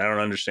playing, and I don't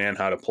understand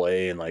how to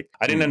play. And like,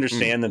 I didn't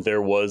understand that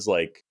there was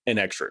like an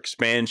extra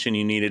expansion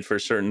you needed for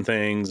certain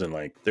things, and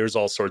like there's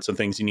all sorts of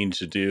things you needed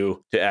to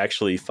do to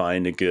actually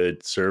find a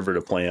good server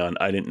to play on.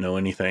 I didn't know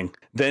anything.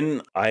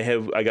 Then I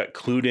got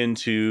clued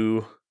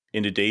into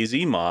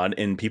DayZ mod,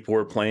 and people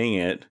were playing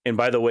it. And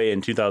by the way,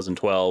 in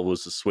 2012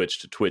 was the switch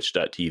to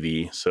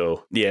twitch.tv.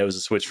 So yeah, it was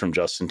a switch from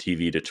Justin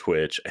TV to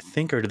Twitch, I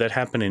think. Or did that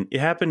happen it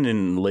happened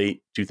in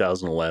late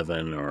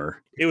 2011,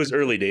 or it was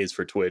early days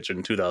for Twitch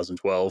in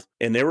 2012.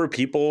 And there were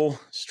people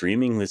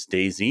streaming this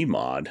DayZ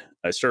mod.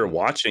 I started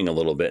watching a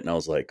little bit and I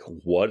was like,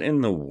 what in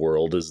the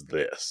world is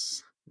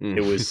this?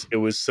 It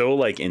was so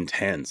like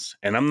intense.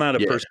 And I'm not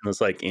a person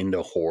that's like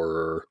into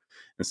horror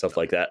and stuff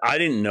like that. I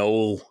didn't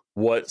know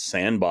what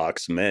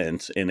sandbox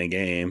meant in a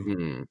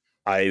game.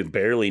 I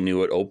barely knew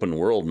what open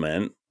world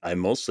meant. I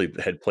mostly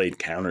had played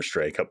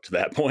Counter-Strike up to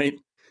that point.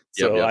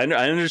 So I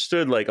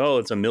understood like, oh,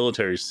 it's a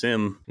military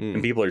sim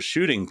and people are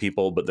shooting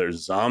people, but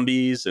there's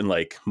zombies. And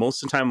like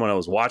most of the time when I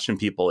was watching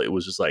people, it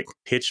was just like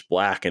pitch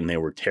black and they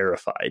were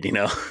terrified, you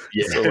know?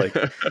 So like,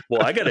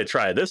 well, I got to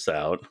try this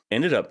out.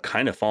 Ended up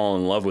kind of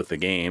falling in love with the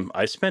game.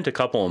 I spent a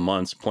couple of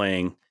months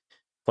playing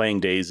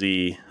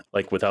DayZ,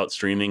 like without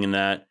streaming and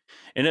that.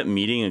 Ended up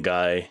meeting a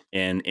guy,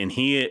 and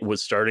he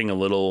was starting a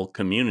little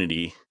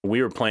community.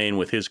 We were playing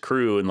with his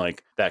crew and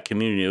like that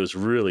community. It was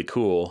really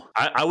cool.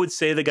 I would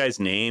say the guy's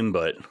name,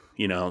 but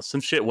you know,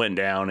 some shit went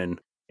down and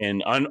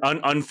And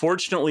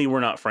unfortunately, we're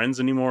not friends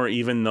anymore,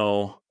 even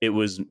though it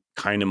was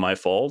kind of my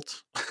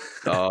fault.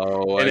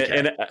 Oh, and okay.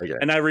 and Okay.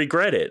 and I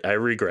regret it. I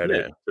regret Yeah.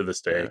 it to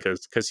this day Yeah.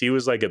 because he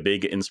was like a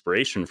big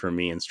inspiration for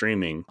me in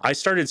streaming. I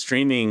started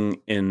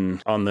streaming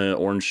on the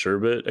Orange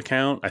Sherbet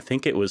account. I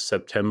think it was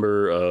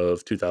September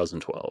of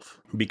 2012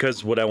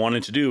 because what I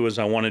wanted to do was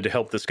I wanted to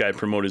help this guy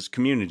promote his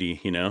community.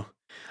 I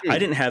Hmm.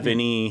 didn't have Hmm.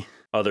 any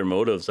other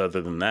motives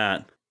other than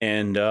that,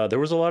 and there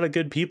was a lot of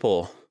good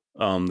people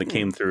that Hmm.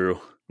 came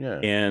through. Yeah.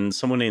 And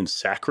someone named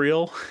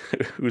Sacriel,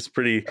 who's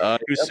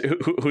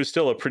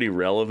still a pretty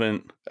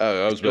relevant.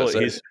 Oh, I was about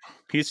to say.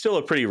 He's still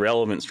a pretty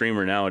relevant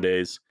streamer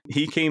nowadays.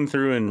 He came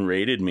through and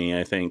raided me,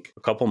 I think,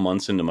 a couple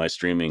months into my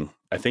streaming.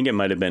 I think it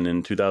might have been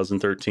in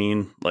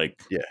 2013,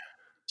 like Yeah.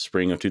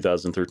 spring of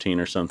 2013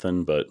 or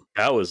something. But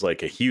that was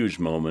like a huge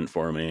moment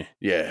for me.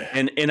 Yeah.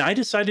 And I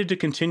decided to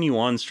continue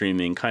on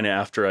streaming kind of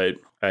after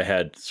I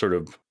had sort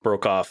of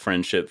broke off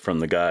friendship from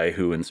the guy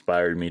who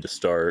inspired me to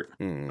start.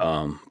 Hmm.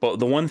 But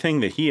the one thing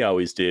that he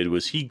always did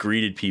was he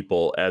greeted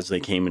people as they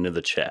came into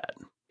the chat.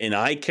 And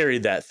I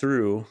carried that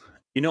through.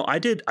 I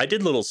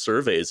did little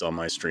surveys on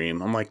my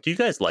stream. I'm like, do you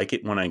guys like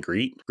it when I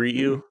greet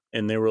you?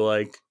 And they were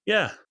like,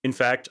 yeah. In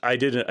fact, I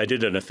did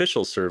an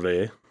official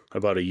survey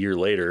about a year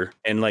later,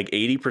 and like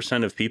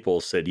 80% of people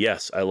said,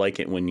 yes, I like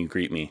it when you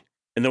greet me.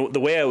 And the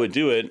way I would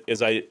do it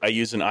is I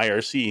use an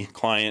IRC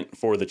client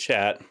for the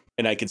chat,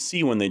 and I could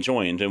see when they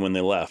joined and when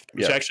they left,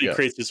 which actually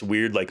creates this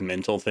weird like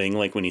mental thing,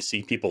 like when you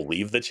see people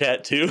leave the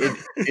chat too.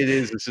 It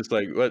is. It's just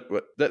like, what?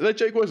 That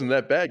joke wasn't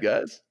that bad,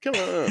 guys. Come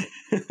on.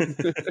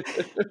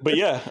 But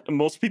yeah,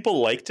 most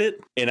people liked it,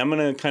 and I'm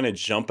going to kind of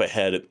jump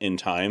ahead in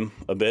time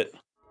a bit.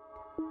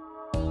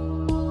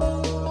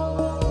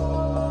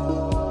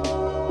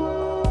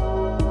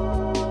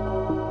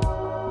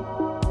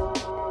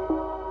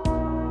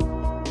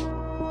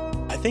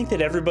 I think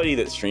that everybody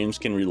that streams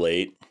can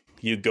relate.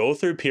 You go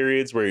through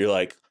periods where you're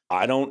like,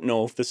 I don't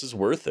know if this is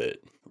worth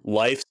it.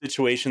 Life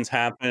situations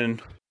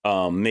happen.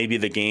 Maybe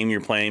the game you're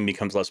playing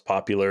becomes less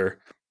popular.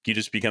 You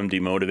just become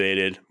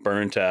demotivated,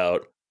 burnt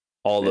out,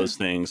 all those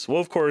things. Well,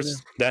 of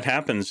course, that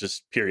happens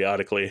just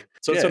periodically.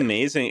 So it's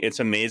amazing.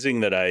 It's amazing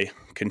that I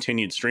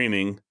continued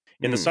streaming.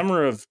 In the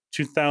summer of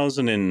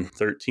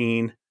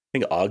 2013, I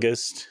think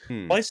August,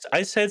 I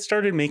had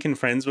started making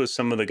friends with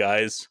some of the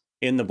guys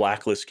in the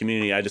Blacklist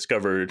community. I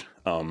discovered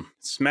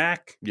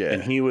Smack,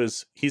 and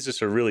he's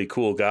just a really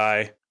cool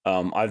guy.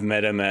 I've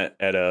met him at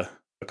a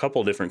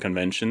couple different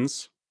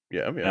conventions.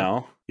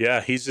 Now,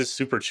 he's just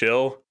super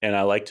chill, and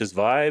I liked his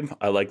vibe.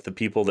 I liked the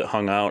people that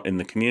hung out in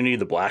the community,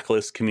 the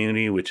Blacklist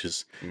community, which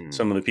is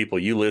some of the people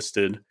you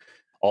listed,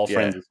 all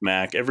friends with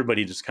Smack.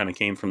 Everybody just kind of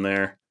came from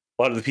there.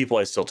 A lot of the people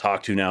I still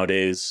talk to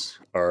nowadays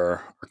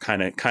are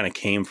kind of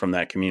came from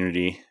that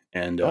community,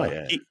 and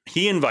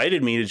he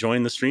invited me to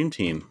join the stream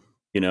team.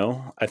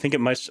 I think it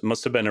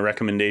must have been a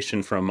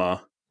recommendation from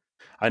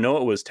I know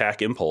it was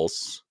Tac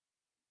Impulse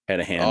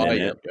had a hand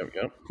in it.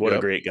 What a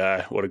great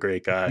guy. What a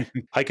great guy.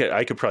 I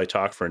could probably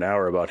talk for an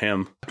hour about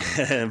him,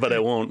 but I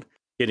won't.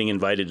 Getting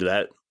invited to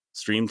that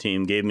stream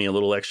team gave me a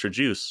little extra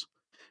juice.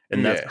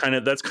 And that's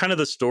kind of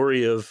the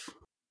story of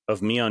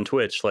me on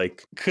Twitch,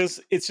 like,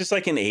 because it's just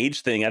like an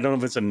age thing. I don't know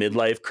if it's a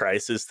midlife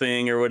crisis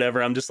thing or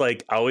whatever. I'm just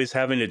like always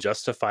having to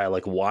justify,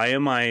 like, why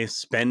am I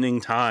spending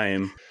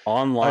time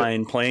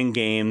online playing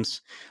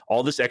games,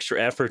 all this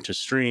extra effort to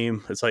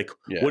stream? It's like,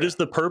 what is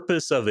the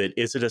purpose of it?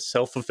 Is it a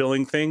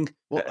self-fulfilling thing?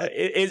 Well,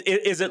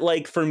 is it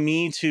like for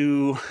me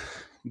to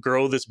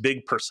grow this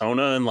big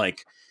persona and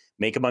like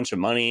make a bunch of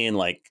money and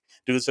like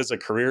do this as a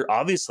career?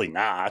 Obviously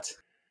not.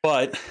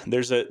 But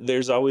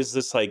there's always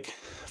this like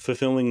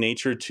fulfilling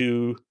nature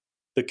to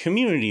the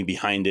community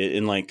behind it,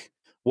 and like,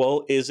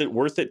 well, is it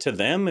worth it to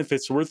them? If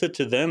it's worth it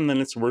to them, then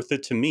it's worth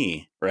it to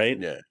me,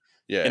 right?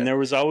 And there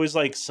was always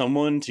like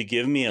someone to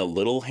give me a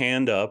little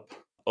hand up,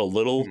 a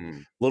little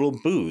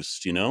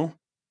boost, and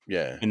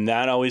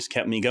that always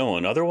kept me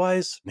going.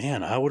 Otherwise,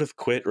 man, I would have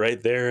quit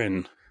right there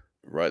and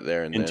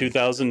in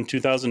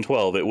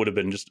 2012 it would have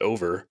been just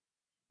over.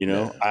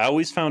 I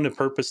always found a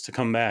purpose to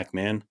come back,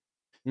 man.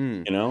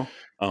 I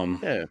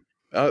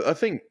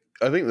think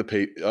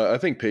I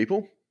think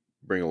people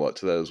bring a lot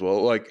to that as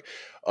well. Like,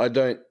 I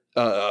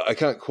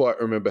can't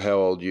quite remember how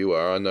old you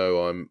are. I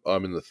know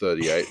I'm in the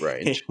 38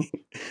 range.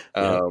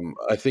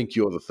 I think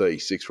you're the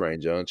 36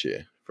 range, aren't you?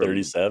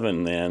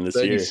 37, man, this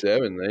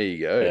 37, there you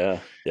go.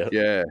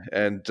 Yeah.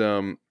 And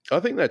I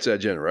think that's our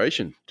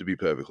generation, to be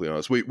perfectly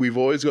honest. We've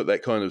always got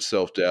that kind of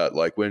self-doubt,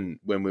 like when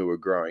we were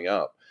growing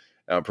up.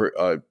 I don't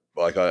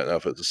know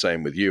if it's the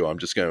same with you. I'm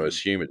just going to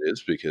assume it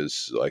is,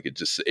 because like it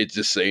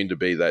just seemed to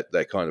be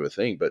that kind of a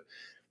thing. But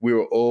we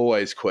were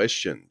always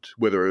questioned,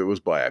 whether it was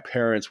by our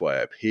parents, by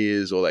our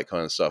peers, all that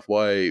kind of stuff.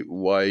 Why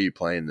are you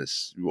playing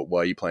this?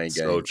 Why are you playing games?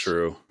 So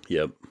true.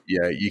 Yep.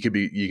 Yeah, you could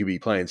be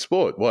playing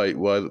sport. Why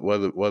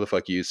the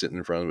fuck are you sitting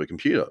in front of a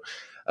computer?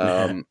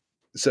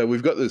 So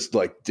we've got this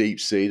like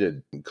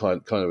deep-seated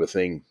kind of a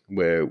thing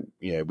where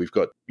we've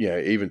got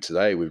even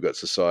today we've got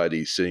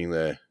society sitting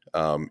there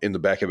in the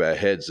back of our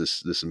heads,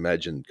 this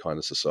imagined kind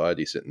of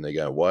society sitting there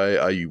going, "Why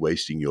are you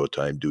wasting your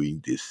time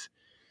doing this?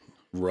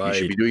 You should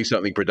Right. be doing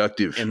something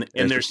productive." And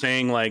they're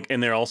saying like,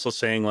 and they're also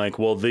saying like,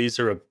 well, these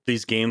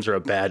games are a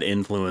bad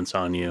influence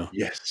on you.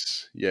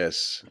 Yes,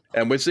 yes,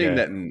 and we're seeing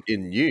Yeah. that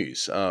in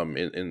news,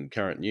 in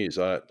current news.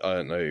 I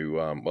don't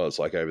know what it's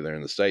like over there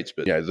in the States,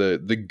 but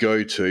the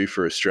go to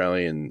for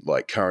Australian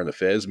like current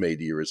affairs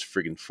media is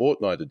friggin'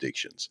 Fortnite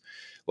addictions.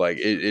 Like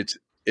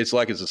it's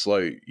like it's a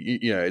slow,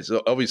 it's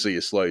obviously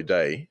a slow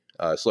day,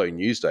 slow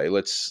news day.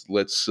 Let's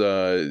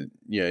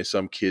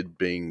some kid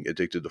being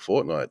addicted to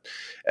Fortnite,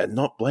 and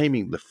not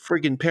blaming the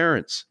friggin'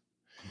 parents.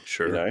 You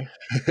Sure. know.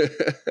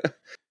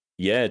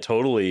 Yeah,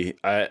 totally.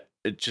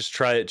 Just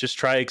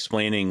try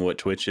explaining what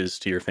Twitch is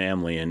to your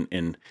family and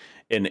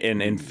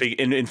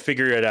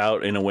figure it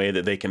out in a way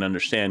that they can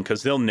understand,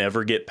 because they'll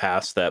never get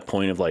past that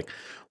point of like,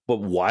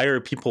 but why are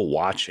people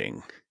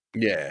watching?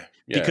 Yeah,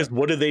 yeah. Because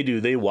what do?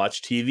 They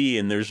watch TV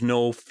and there's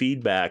no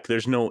feedback.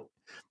 There's no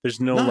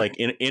No. like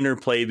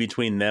interplay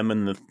between them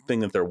and the thing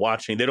that they're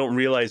watching. They don't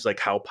realize like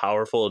how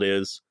powerful it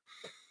is.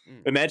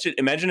 Mm.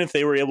 Imagine if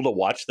they were able to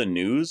watch the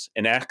news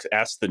and ask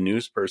the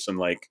news person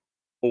like,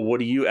 well, what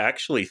do you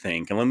actually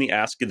think? And let me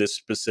ask you this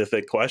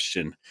specific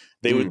question.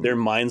 Their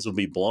minds would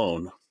be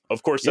blown.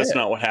 Of course, that's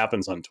Yeah. not what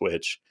happens on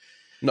Twitch,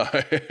 No.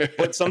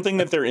 but something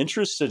that they're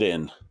interested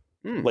in,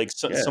 like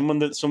Yeah. someone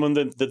that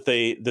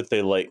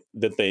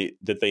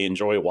they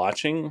enjoy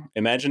watching.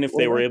 Imagine if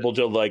they Well, were that's able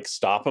to like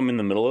stop them in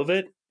the middle of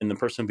it, and the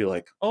person would be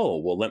like, "Oh,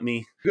 well, a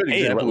good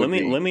example would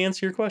be let me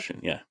answer your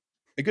question." Yeah.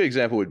 a good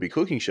example would be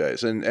cooking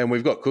shows, and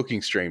we've got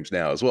cooking streams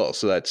now as well.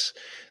 So that's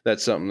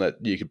something that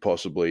you could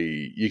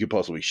possibly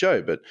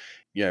show. But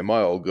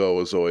my old girl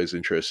was always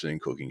interested in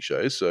cooking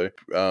shows, so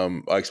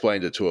I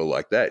explained it to her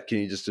like that. Can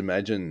you just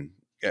imagine?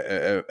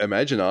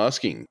 Imagine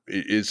asking,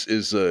 is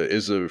a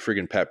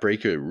friggin'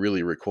 paprika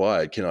really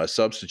required? Can I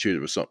substitute it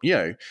with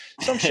something?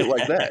 Some shit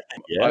like that.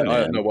 Yeah, I man.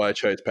 don't know why I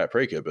chose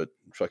paprika, but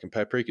fucking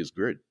paprika is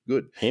good.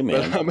 Hey,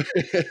 But man. but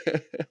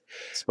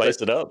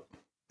Spice it up.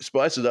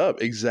 spice it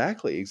up,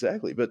 exactly.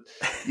 But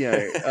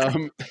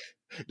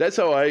that's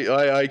how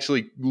I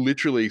actually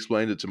literally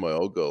explained it to my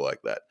old girl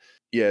like that.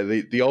 Yeah,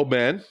 the old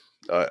man,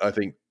 I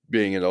think,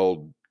 being an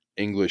old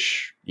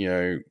English,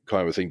 kind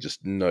of a thing,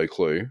 just no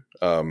clue.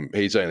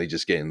 He's only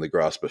just getting the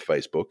grasp of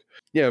Facebook.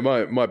 Yeah,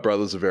 my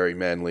brother's a very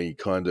manly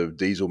kind of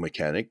diesel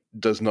mechanic.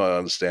 Does not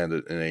understand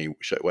it in any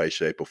way,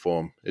 shape, or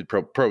form. It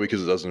probably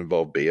because it doesn't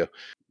involve beer.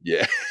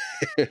 Yeah.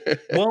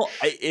 Well,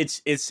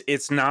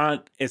 it's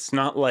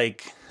not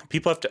like,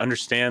 people have to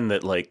understand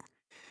that like,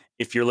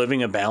 if you're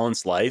living a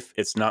balanced life,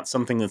 it's not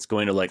something that's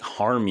going to like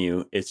harm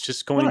you. It's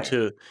just going No,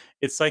 to,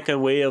 it's like a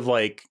way of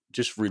like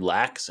just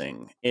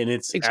relaxing. And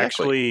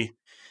exactly.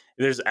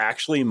 there's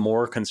actually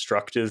more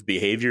constructive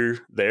behavior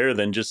there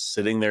than just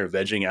sitting there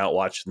vegging out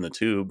watching the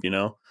tube,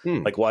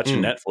 Mm, like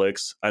watching mm,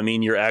 Netflix. I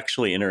mean, you're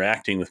actually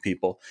interacting with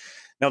people.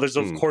 Now,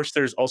 mm.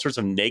 there's all sorts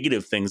of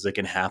negative things that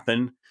can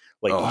happen.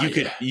 Like Oh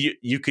yeah.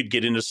 you could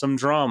get into some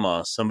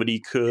drama.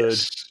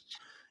 Yes.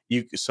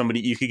 You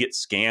could get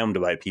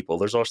scammed by people.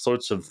 There's all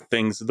sorts of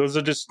things. Those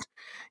are just,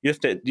 you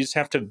just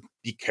have to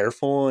be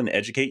careful and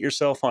educate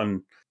yourself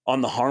on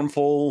the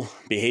harmful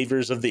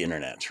behaviors of the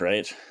internet,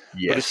 right?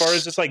 But as far as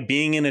Yes. just like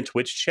being in a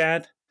Twitch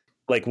chat,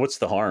 like what's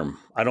the harm?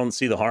 I don't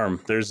see the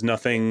harm. There's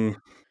nothing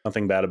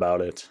bad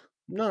about it.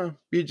 No,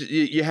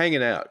 you're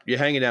hanging out. You're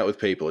hanging out with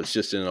people. It's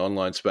just in an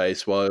online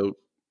space while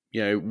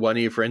one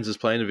of your friends is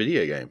playing a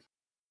video game.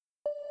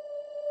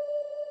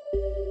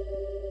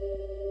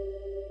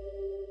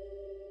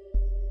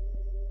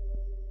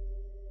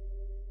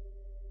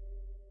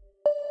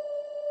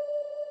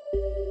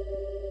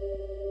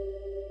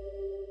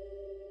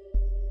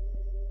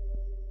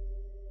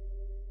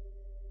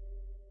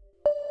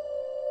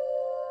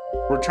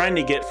 We're trying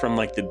to get from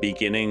like the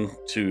beginning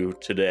to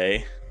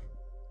today.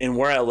 And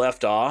where I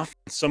left off,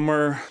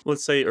 somewhere,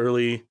 let's say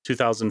early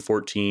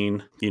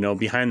 2014,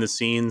 behind the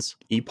scenes,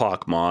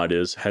 Epoch Mod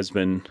has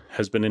been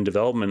in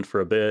development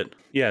for a bit.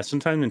 Yeah,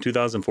 sometime in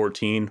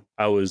 2014,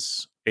 I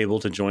was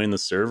able to join the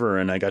server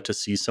and I got to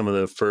see some of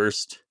the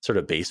first sort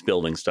of base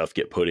building stuff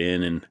get put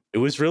in, and it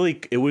was really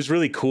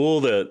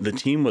cool. The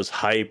team was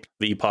hyped.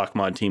 The Epoch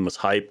Mod team was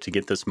hyped to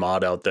get this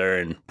mod out there,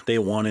 and they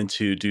wanted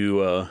to do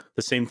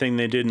the same thing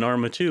they did in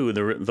Arma 2.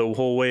 The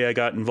whole way I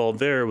got involved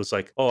there was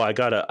like, oh, I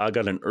got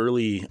an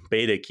early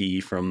beta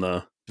key from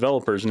the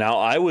developers. Now,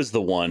 I was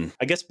the one,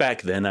 I guess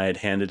back then I had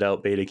handed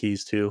out beta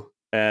keys too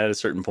at a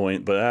certain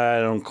point, but I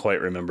don't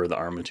quite remember the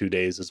Arma 2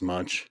 days as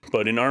much.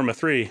 But in Arma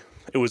 3,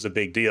 it was a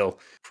big deal.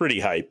 Pretty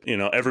hype.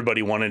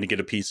 Everybody wanted to get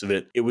a piece of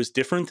it. It was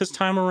different this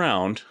time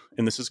around.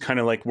 And this is kind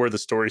of like where the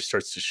story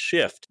starts to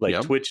shift. Like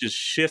Yep. Twitch is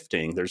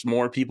shifting. There's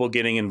more people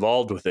getting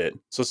involved with it.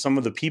 So some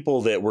of the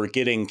people that were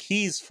getting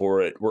keys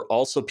for it were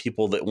also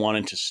people that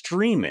wanted to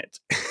stream it.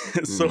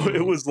 So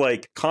it was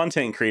like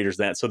content creators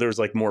so there was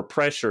like more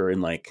pressure.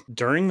 And like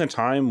during the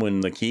time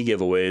when the key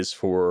giveaways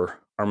for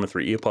Arma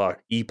 3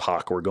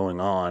 Epoch were going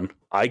on,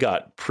 I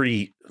got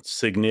pretty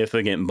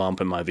significant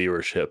bump in my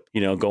viewership,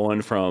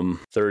 going from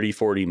 30,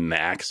 40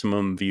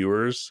 maximum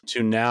viewers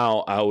to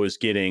now I was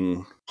getting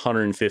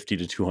 150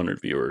 to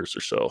 200 viewers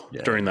or so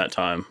during that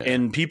time. Yeah.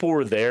 And people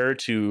were there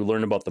to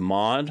learn about the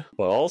mod,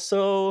 but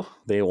also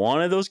they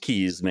wanted those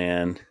keys,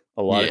 man.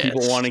 A lot of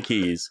people wanted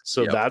keys.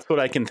 So that's what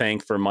I can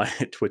thank for my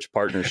Twitch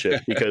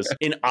partnership, because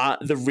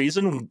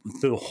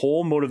the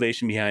whole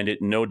motivation behind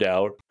it, no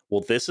doubt,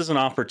 well, this is an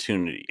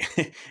opportunity.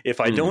 If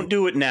I don't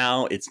do it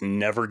now, it's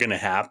never going to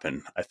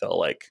happen, I felt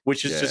like,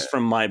 which is just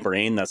from my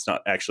brain. That's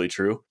not actually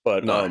true.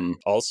 But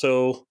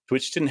also,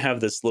 Twitch didn't have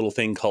this little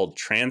thing called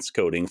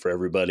transcoding for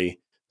everybody.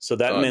 So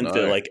that meant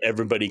that like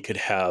everybody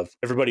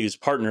who's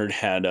partnered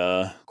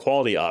had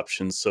quality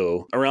options.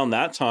 So around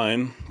that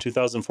time,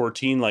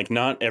 2014, like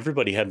not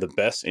everybody had the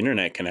best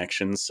internet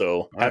connections.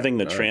 So having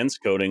the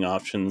transcoding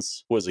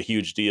options was a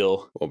huge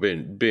deal. Well,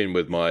 being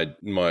with my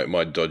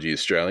dodgy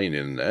Australian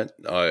internet,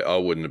 I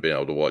wouldn't have been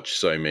able to watch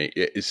so many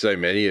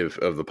of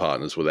the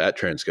partners without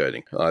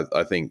transcoding.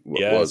 I think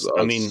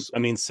I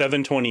mean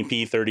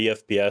 720p 30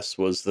 FPS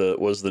was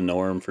the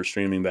norm for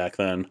streaming back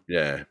then.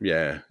 Yeah.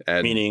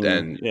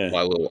 And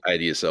my little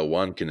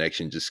ADSL1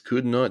 connection just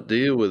could not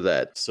deal with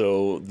that.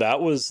 So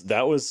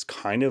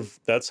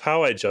that's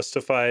how I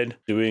justified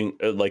doing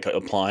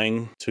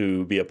applying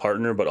to be a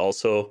partner. But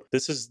also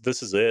this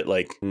is it.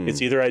 Like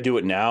it's either I do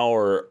it now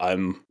or I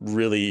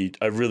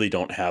really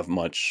don't have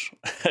much.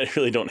 I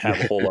really don't have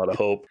a whole lot of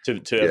hope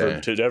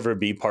to ever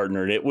be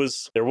partnered.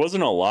 There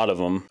wasn't a lot of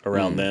them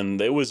around then.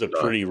 It was a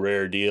pretty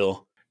rare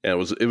deal. And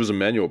it was a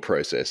manual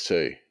process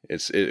too.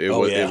 It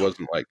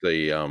wasn't like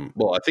the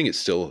I think it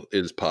still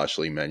is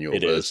partially manual,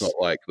 but it's not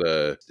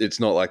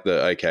like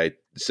the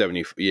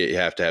 70, you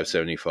have to have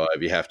 75,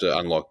 you have to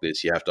unlock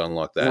this, you have to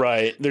unlock that.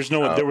 Right.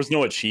 There was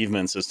no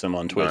achievement system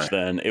on Twitch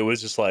then. It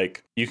was just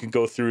like you could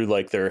go through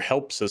like their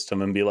help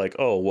system and be like,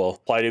 oh, well,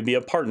 apply to be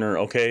a partner.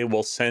 Okay,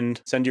 well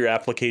send your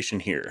application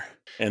here.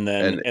 And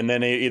then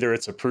either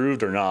it's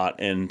approved or not.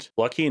 And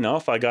lucky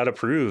enough, I got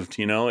approved.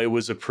 It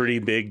was a pretty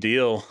big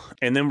deal.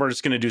 And then we're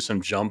just going to do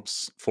some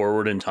jumps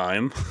forward in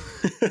time.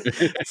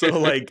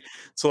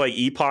 so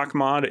Epoch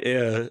mod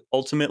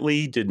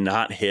ultimately did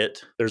not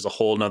hit. There's a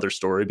whole nother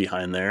story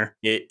behind there.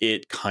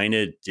 It kind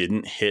of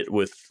didn't hit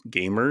with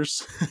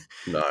gamers.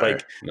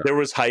 There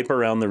was hype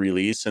around the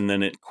release and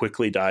then it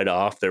quickly died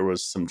off. There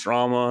was some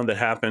drama that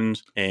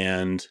happened.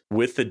 And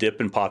with the dip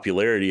in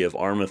popularity of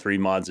Arma 3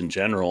 mods in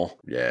general,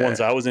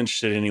 ones I was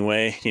interested in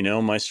anyway,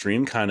 my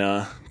stream kind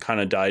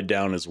of died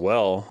down as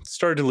well.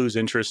 Started to lose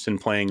interest in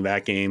playing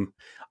that game.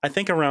 I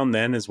think around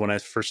then is when I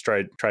first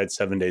tried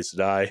 7 Days to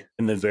Die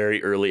in the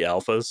very early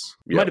alphas.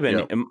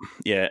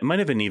 It might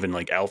have been even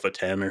like alpha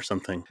 10 or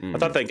something. I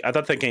thought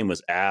that game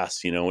was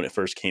ass, when it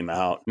first came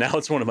out. Now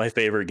it's one of my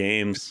favorite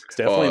games. It's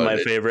definitely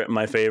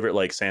my favorite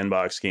like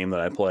sandbox game that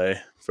I play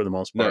for the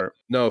most part.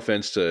 No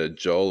offense to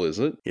Joel, is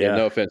it? Yeah.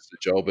 No offense to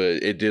Joel,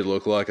 but it did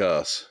look like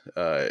us.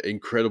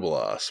 Incredible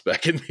us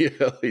back in the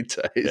early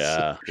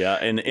days. Yeah.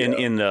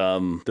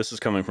 And this is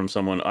coming from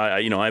someone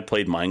I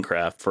played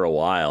Minecraft for a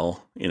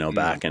while,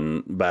 back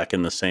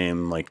in the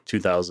same like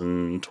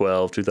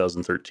 2012,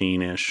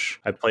 2013 ish.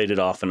 I played it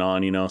off and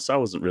on, so I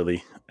wasn't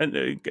really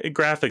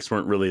graphics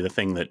weren't really the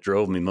thing that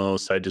drove me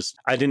most. I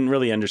didn't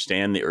really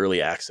understand the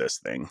early access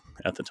thing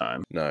at the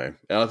time. No,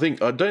 and I don't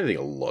think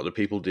a lot of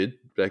people did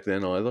back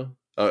then either.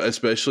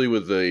 Especially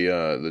with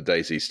the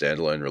DayZ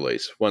standalone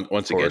release.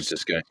 Once again,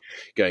 just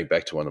going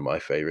back to one of my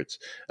favorites.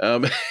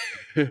 But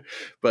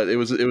it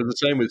was the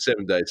same with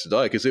 7 Days to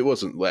Die because it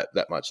wasn't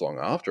that much long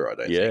after. I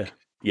don't think.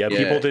 Yeah,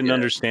 people didn't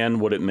understand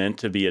what it meant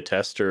to be a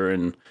tester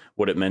and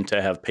what it meant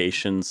to have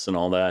patience and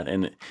all that.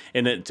 And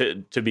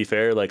to be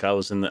fair, like I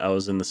was in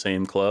the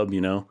same club,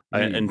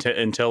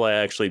 until I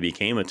actually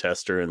became a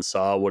tester and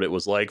saw what it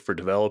was like for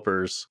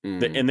developers.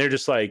 And they're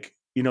just like,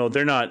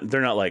 they're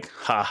not like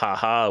ha ha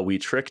ha, we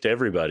tricked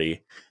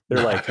everybody.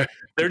 They're like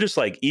they're just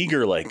like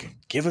eager, like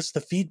give us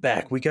the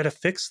feedback. We got to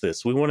fix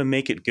this. We want to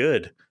make it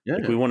good. Yeah,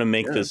 like, we want to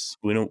make this.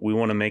 We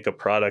want to make a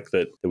product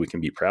that we can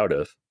be proud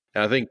of.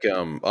 And I think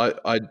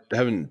I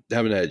haven't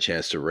had a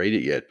chance to read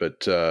it yet, but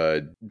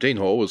Dean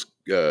Hall was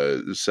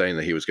saying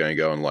that he was going to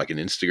go on like an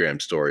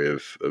Instagram story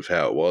of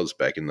how it was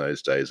back in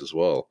those days as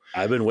well.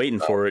 I've been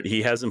waiting for it.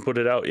 He hasn't put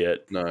it out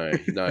yet. No,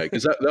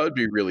 because that would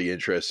be really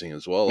interesting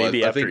as well.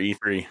 Maybe after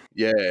E3.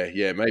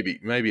 Yeah,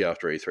 maybe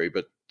after E3.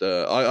 But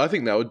I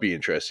think that would be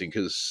interesting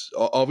because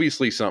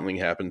obviously something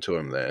happened to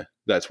him there.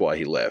 That's why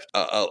he left.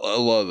 A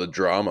lot of the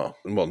drama,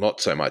 well, not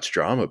so much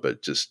drama,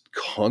 but just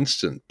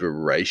constant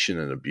beration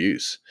and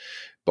abuse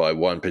by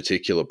one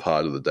particular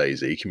part of the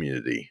DayZ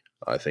community,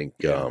 I think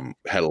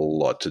had a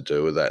lot to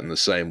do with that. And the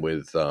same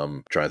with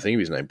trying to think of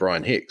his name,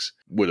 Brian Hicks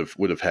would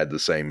have had the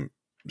same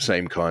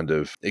kind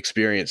of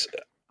experience,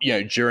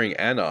 during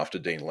and after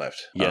Dean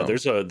left. Yeah,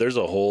 there's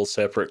a whole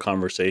separate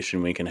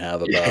conversation we can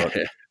have about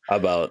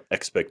about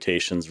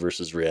expectations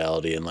versus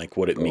reality and like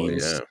what it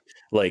means.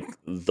 like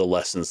the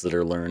lessons that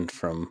are learned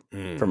from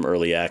Mm.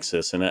 early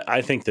access. And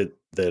I think that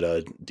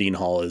Dean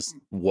Hall is,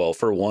 well,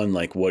 for one,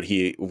 like what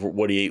he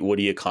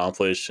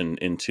accomplished,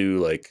 and two,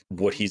 like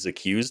what he's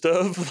accused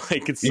of.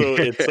 Like it's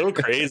so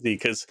crazy,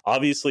 because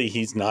obviously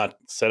he's not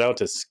set out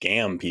to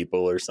scam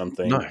people or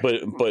something. No.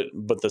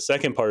 But the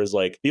second part is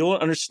like, people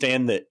don't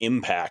understand the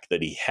impact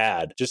that he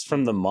had just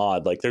from the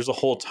mod. Like there's a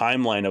whole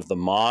timeline of the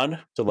mod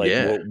to like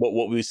Yeah.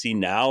 what we see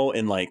now,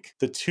 and like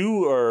the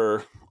two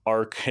are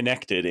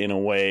connected in a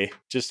way.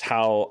 Just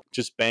how,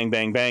 just bang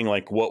bang bang,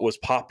 like what was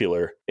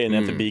popular, and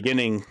at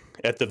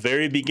the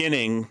very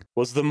beginning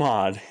was the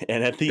mod,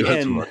 and at the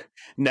That's end right.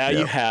 now Yeah.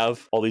 you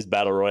have all these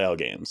battle royale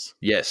games.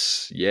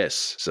 Yes.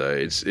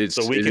 So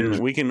So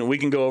we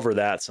can go over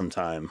that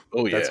sometime.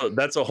 Oh yeah.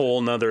 That's a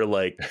whole nother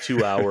like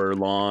 2 hour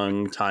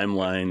long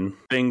timeline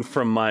thing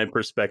from my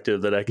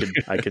perspective that I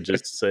could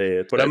just say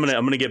it. But I'm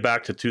gonna get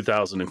back to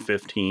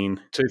 2015.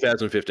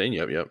 2015.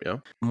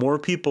 Yep. More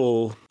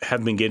people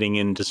have been getting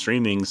into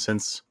streaming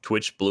since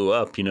Twitch blew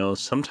up.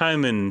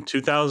 Sometime in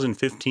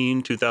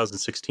 2015,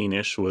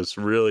 2016-ish was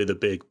really the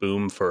big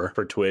boom for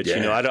Twitch.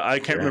 Yeah. I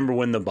can't remember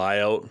when the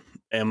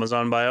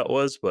Amazon buyout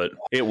was, but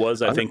it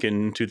was, I think,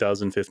 in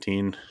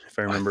 2015, if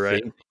I remember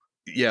right.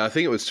 Yeah, I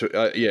think it was.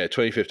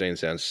 2015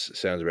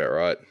 sounds about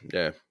right.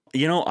 Yeah.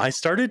 I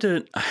started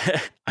to,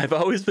 I've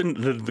always been,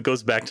 it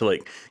goes back to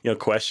like,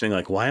 questioning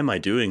like, why am I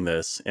doing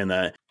this? And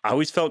that I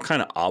always felt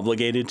kind of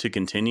obligated to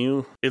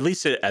continue, at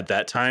least at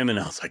that time. And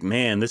I was like,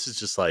 man, this is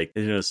just like,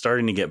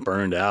 starting to get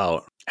burned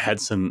out.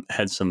 Had some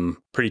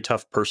pretty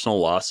tough personal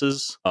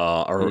losses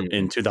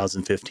in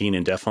 2015,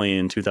 and definitely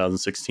in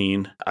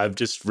 2016. I've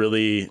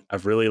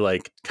really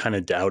like kind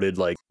of doubted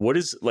like what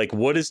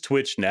is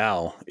Twitch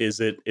now? Is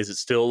it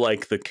still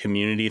like the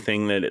community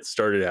thing that it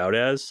started out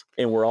as,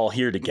 and we're all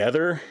here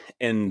together?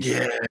 And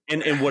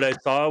and what I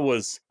saw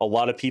was a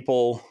lot of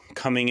people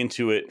coming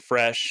into it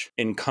fresh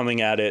and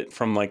coming at it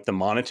from like the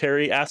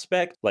monetary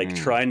aspect, like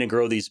trying to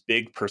grow these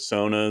big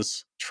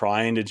personas,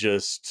 trying to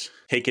just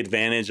take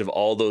advantage of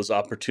all those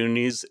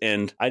opportunities.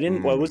 And I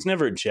was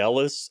never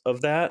jealous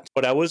of that,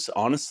 but I was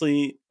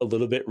honestly a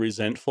little bit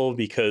resentful,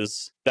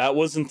 because that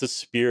wasn't the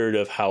spirit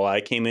of how I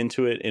came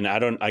into it. And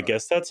I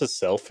guess that's a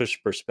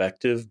selfish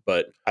perspective,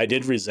 but I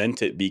did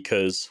resent it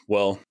because,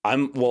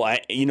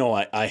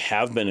 I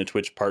have been a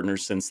Twitch partner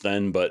since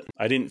then, but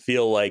I didn't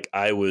feel like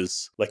I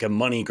was like a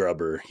money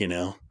grubber,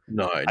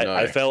 No.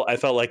 I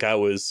felt like I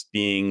was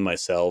being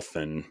myself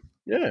and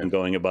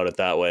going about it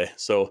that way.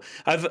 So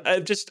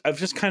I've just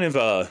kind of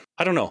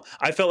I don't know.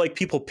 I felt like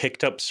people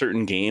picked up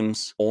certain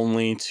games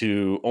only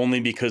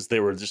because they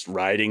were just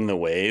riding the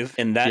wave,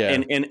 and that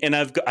and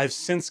I've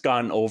since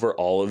gotten over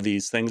all of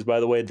these things. By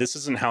the way, this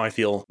isn't how I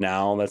feel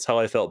now. That's how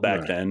I felt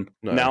back then.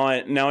 No.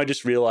 Now I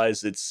just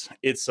realize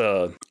it's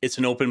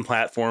an open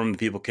platform.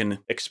 People can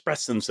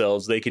express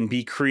themselves. They can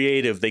be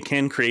creative. They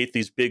can create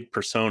these big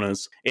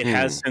personas. It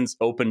has since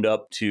opened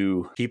up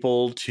to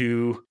people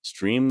to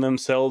stream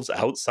themselves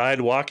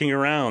outside walking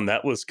around.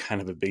 That was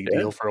kind of a big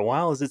deal for a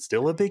while. Is it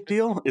still a big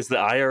deal? Is the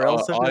IRL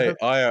stuff?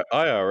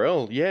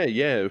 IRL,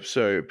 yeah.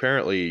 So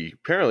apparently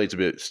it's a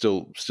bit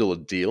still a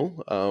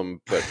deal.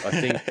 But I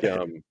think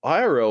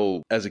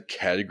IRL as a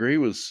category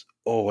was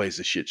always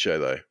a shit show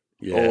though.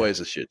 Yeah. Always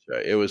a shit show.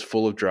 It was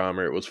full of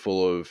drama. It was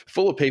full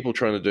of people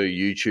trying to do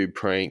YouTube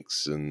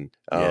pranks and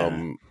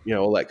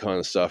all that kind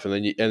of stuff. And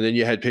then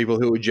you had people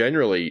who were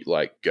generally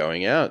like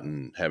going out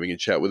and having a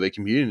chat with their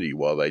community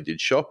while they did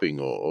shopping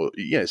or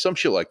some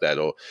shit like that.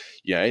 Or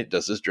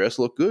does this dress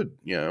look good?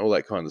 All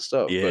that kind of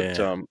stuff.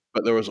 Yeah.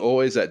 But there was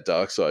always that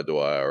dark side to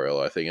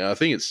IRL. I think, and I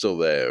think it's still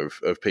there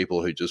of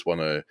people who just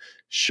want to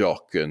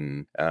shock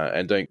and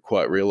don't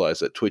quite realize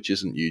that Twitch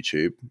isn't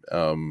YouTube.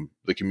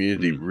 The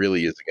community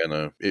really isn't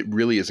going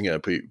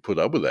to put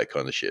up with that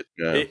kind of shit.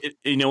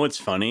 You know what's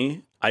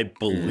funny? I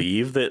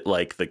believe that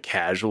like the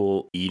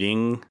casual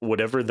eating,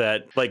 whatever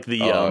that, like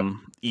the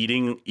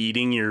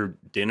eating your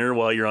dinner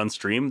while you're on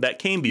stream, that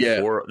came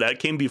before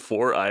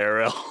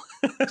IRL.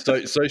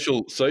 So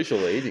social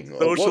eating.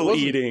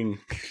 Eating.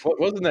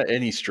 Wasn't that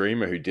any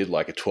streamer who did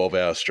like a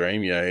 12-hour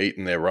stream,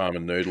 eating their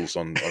ramen noodles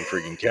on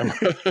freaking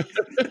camera?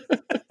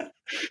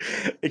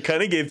 It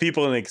kind of gave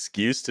people an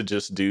excuse to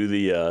just do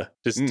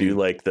do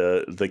like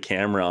the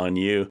camera on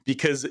you,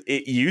 because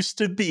it used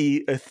to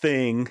be a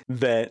thing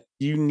that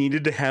you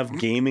needed to have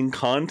gaming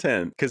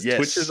content, because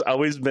Twitch has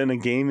always been a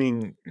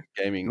gaming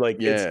like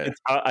it's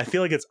I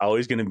feel like it's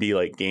always going to be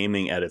like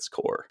gaming at its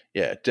core.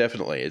 Yeah,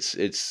 definitely.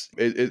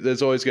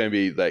 There's always going to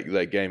be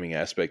that gaming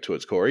aspect to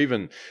its core.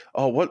 Even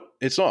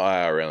it's not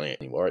IRL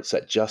anymore. It's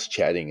that just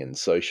chatting and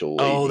social.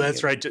 Oh,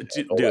 that's right, dude.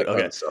 Okay,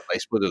 they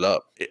split it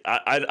up.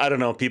 I don't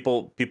know.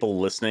 People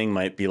listening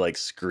might be like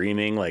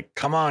screaming, like,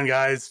 "Come on,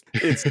 guys!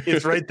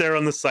 It's right there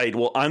on the site."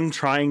 Well, I'm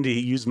trying to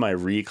use my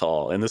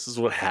recall, and this is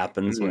what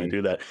happens when I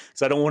do that.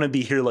 So I don't want to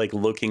be here like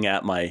looking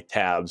at my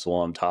tabs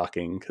while I'm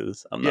talking,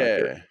 because I'm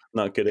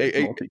not good at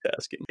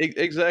multitasking.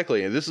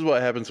 Exactly. And this is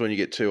what happens when you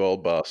get two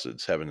old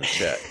bastards having a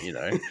chat,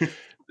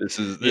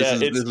 Yeah,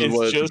 this is it's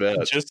what it's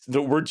about. just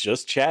that we're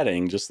just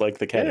chatting, just like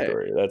the Yeah,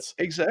 category. That's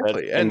that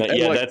exactly. and that And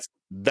yeah, like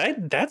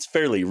that's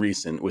fairly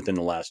recent within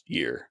the last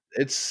year.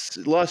 it's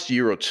last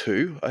year or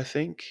two, I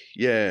think.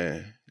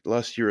 Yeah,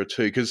 last year or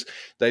two, because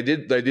they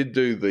did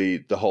do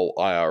the whole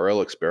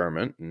IRL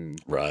experiment, and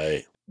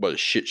Right. what a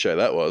shit show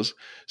that was.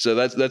 So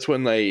that's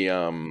when they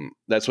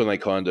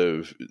kind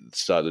of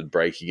started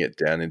breaking it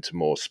down into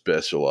more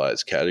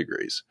specialized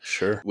categories,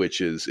 Sure.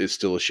 which is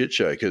still a shit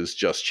show because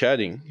just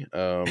chatting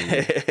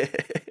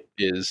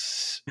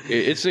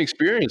it's an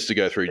experience to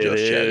go through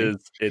just chatting.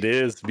 It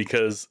is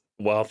because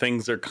while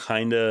things are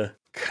kind of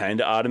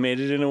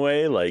automated in a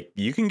way, like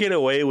you can get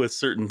away with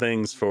certain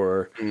things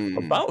for Mm,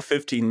 about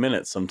 15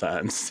 minutes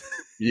sometimes.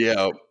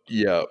 yeah,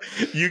 yeah.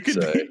 You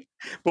could So be,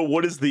 but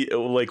what is the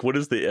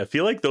I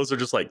feel like those are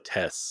just like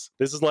tests.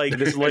 This is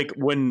like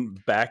when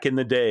back in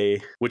the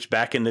day, which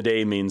back in the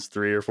day means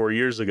 3 or 4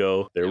 years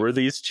ago, there yep. were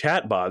these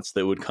chat bots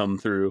that would come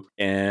through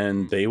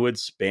and they would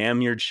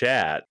spam your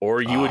chat,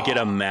 or you would get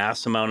a Oh,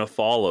 mass amount of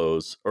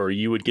follows, or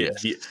you would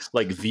get yes.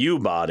 like view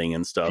botting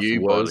and stuff. View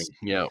botting. Was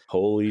Yeah.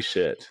 holy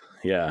shit.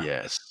 Yeah.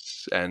 Yes.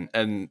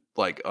 And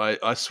like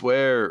I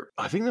swear,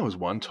 I think there was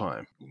one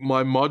time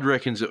my mod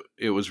reckons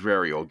it was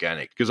very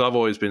organic because I've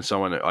always been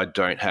someone that I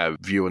don't have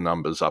viewer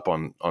numbers up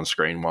on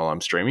screen while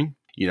I'm streaming.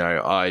 You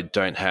know, I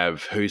don't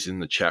have who's in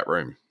the chat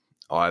room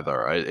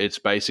either. It's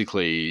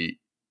basically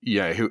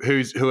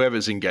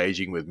whoever's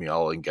engaging with me,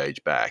 I'll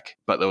engage back.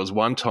 But there was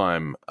one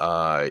time,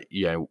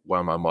 one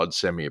of my mods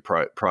sent me a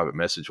private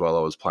message while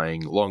I was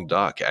playing Long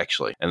Dark,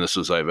 actually, and this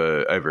was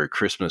over a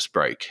Christmas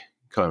break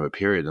kind of a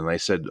period, and they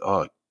said,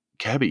 "Oh,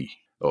 Kabbie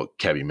or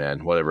Kabbie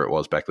Man, whatever it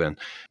was back then,"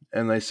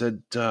 and they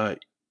said,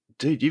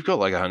 "Dude, you've got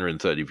like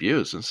 130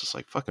 views," and it's just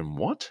like, "Fucking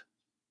what?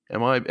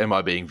 Am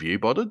I being view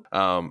botted?"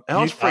 And I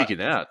You was thought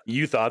freaking out.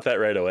 you thought that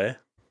right away?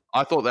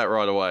 I thought that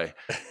right away.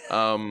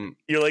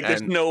 You're like,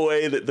 there's And no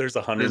way that there's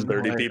there's no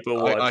 130 way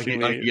people I watching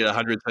can me. get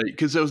 130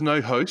 because there was no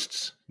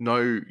hosts,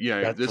 no,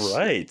 That's this,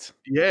 right.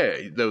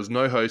 yeah, there was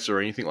no hosts or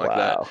anything like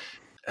that. Wow.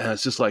 And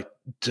it's just like,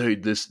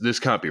 dude, this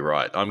can't be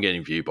right. I'm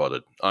getting view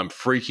botted. I'm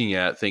freaking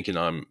out, thinking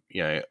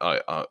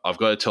I've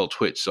got to tell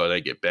Twitch so I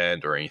don't get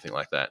banned or anything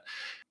like that.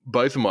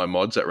 Both of my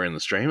mods that were in the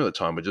stream at the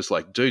time were just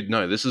like, dude,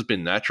 no, this has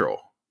been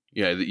natural.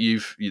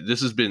 That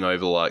this has been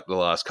over like the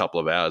last couple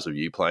of hours of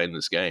you playing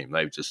this game.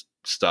 They've just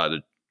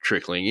started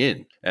trickling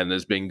in, and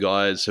there's been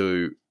guys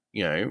who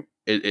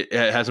it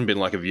hasn't been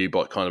like a view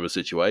bot kind of a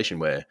situation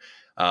where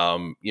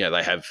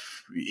they have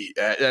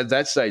at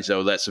that stage they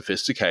were that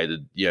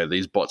sophisticated.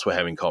 These bots were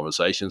having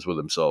conversations with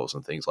themselves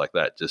and things like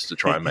that just to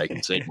try and make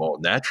it seem more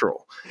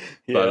natural.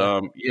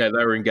 But Yeah.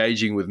 they were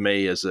engaging with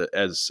me as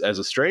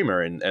a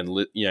streamer and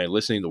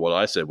listening to what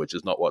I said, which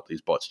is not what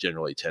these bots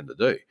generally tend to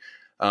do.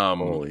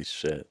 Holy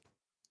shit.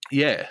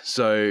 Yeah,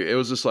 so it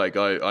was just like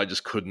I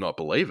just could not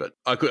believe it.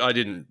 I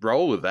didn't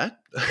roll with that.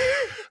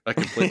 I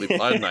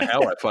don't know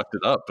how I fucked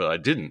it up, but I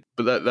didn't.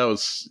 But that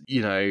was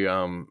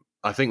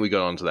I think we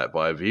got onto that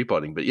via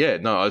viewbotting. But yeah,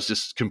 no, I was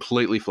just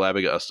completely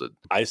flabbergasted.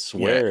 I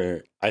Yeah.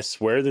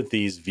 swear that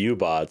these view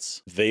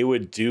bots, they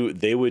would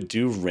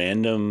do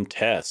random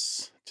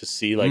tests to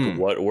see like Mm,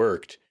 what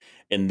worked,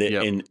 and the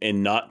yep.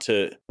 and not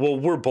to, well,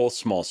 we're both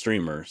small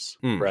streamers,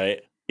 Mm,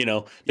 right?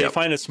 They yep.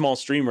 find a small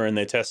streamer and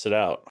they test it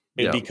out.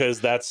 Yep.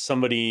 Because that's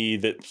somebody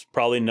that's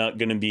probably not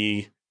going to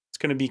be, it's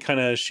going to be kind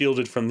of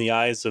shielded from the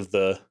eyes of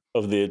the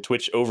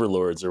Twitch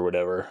overlords or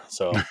whatever.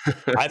 So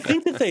I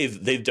think that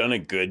they've done a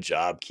good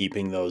job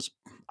keeping those.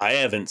 I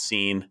haven't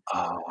seen Oh,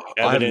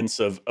 I haven't. evidence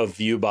of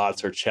view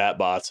bots or chat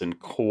bots in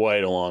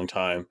quite a long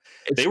time.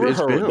 They were It's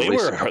been at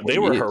least a couple of they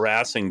were years.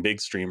 harassing big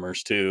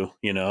streamers too.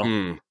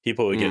 Mm,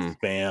 People would get mm,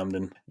 spammed,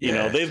 and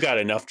yeah, they've got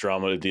enough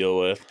drama to deal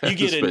with. You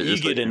get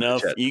especially in the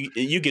enough chat.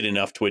 you get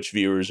enough Twitch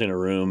viewers in a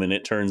room, and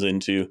it turns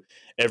into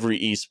every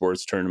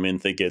esports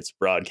tournament that gets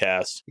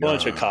broadcast.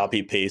 Bunch of Ah.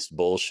 copy paste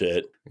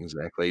bullshit.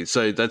 Exactly.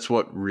 So that's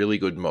what really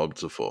good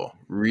mods are for.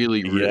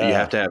 Really, you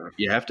have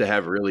Yeah, to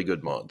have really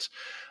good mods.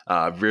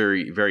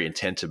 Very, very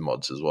intensive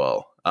mods as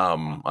well.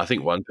 I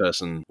think one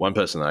person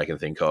that I can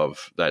think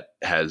of that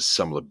has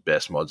some of the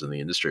best mods in the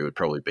industry would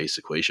probably be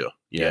Sequisha.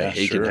 yeah,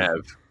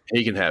 sure.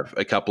 He can have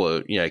a couple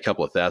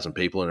of thousand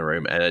people in a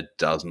room, and it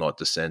does not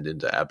descend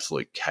into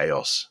absolute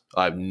chaos.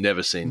 I've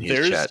never seen his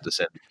There's chat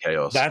descend into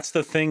chaos. That's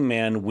the thing,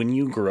 man. When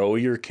you grow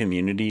your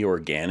community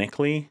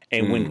organically,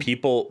 and when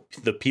Mm,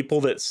 the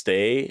people that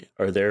stay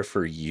are there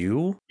for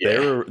you,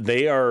 yeah,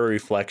 they are a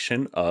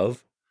reflection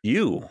of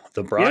you,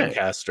 the yeah,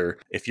 broadcaster.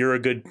 If you're a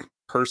good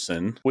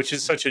person, which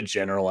is such a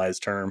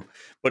generalized term,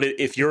 but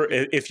if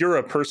you're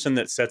a person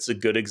that sets a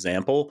good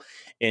example,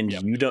 and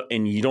yep. you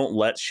don't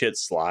let shit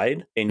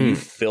slide, and you Hmm.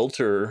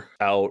 filter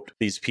out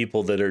these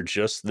people that are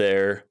just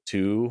there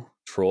to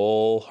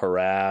troll,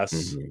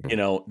 harass,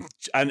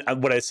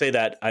 Mhm. when I say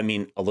that, I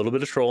mean a little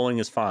bit of trolling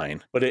is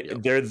fine, but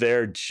Yep. they're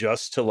there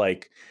just to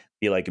like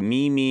be like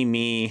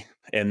me,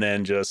 and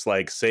then just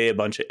like say a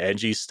bunch of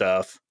edgy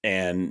stuff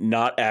and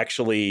not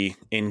actually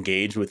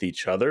engage with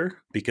each other,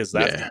 because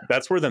that's Yeah.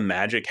 that's where the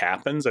magic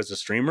happens as a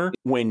streamer.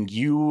 When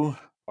you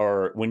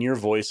or when your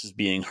voice is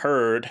being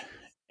heard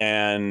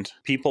and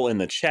people in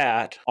the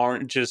chat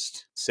aren't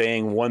just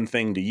saying one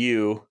thing to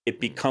you, it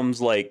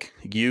becomes like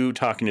you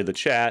talking to the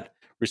chat,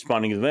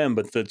 responding to them,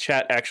 but the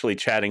chat actually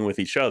chatting with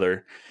each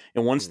other.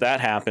 And once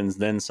that happens,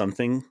 then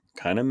something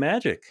kind of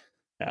magic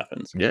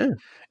happens. Yeah,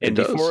 it And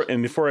does.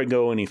 before I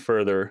go any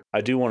further,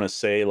 I do want to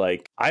say,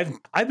 like,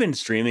 I've been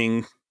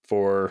streaming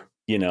for,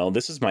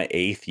 this is my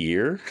 8th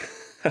year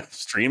of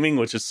streaming,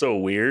 which is so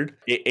weird.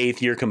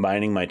 8th year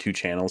combining my two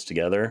channels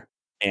together.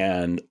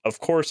 And of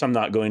course, I'm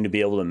not going to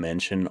be able to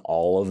mention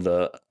all of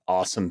the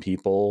awesome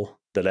people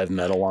that I've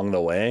met along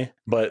the way,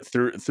 but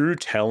through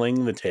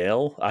telling the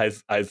tale,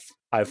 I've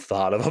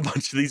thought of a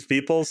bunch of these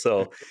people.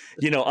 So,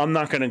 I'm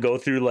not going to go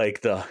through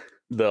like the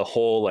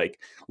whole like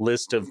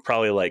list of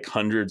probably like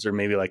hundreds or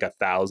maybe like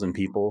 1,000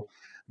 people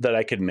that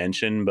I could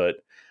mention, but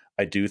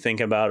I do think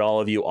about all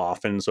of you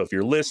often. So if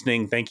you're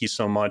listening, thank you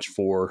so much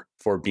for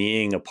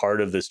being a part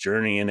of this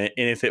journey. And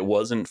if it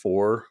wasn't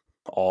for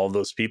all of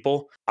those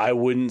people, I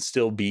wouldn't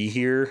still be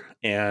here.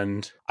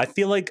 And I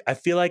feel like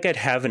I'd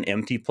have an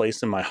empty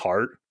place in my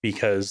heart,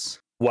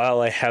 because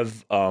while I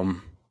have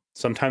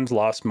sometimes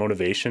lost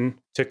motivation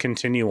to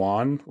continue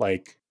on,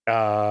 like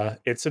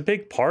it's a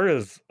big part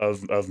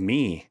of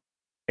me.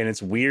 And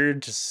it's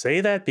weird to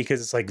say that, because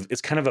it's like,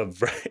 it's kind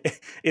of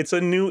it's a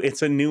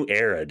new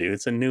era, dude.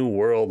 It's a new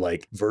world,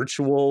 like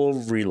virtual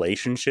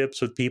relationships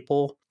with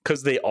people,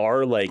 because they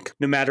are like,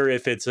 no matter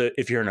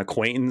if you're an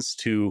acquaintance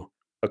to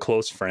a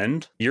close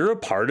friend, you're a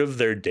part of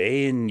their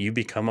day and you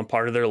become a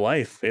part of their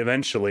life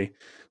eventually.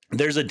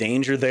 There's a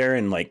danger there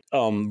in like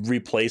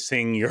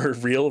replacing your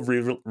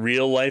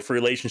real life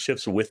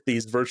relationships with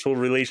these virtual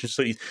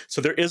relationships.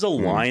 So there is a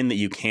line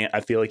that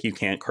I feel like you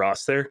can't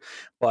cross there.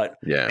 But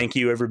Yeah. thank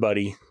you,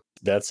 everybody.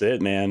 That's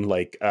it, man.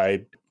 Like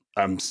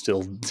I'm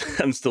still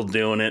I'm still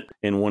doing it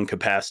in one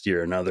capacity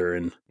or another.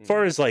 And as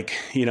far as like,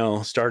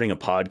 starting a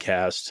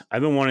podcast,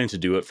 I've been wanting to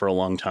do it for a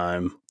long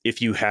time. If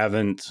you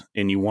haven't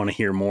and you want to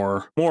hear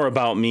more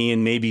about me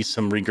and maybe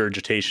some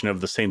regurgitation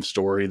of the same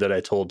story that I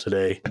told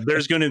today,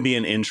 there's going to be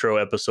an intro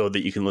episode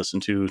that you can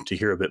listen to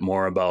hear a bit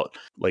more about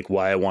like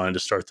why I wanted to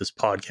start this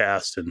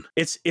podcast. And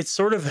it's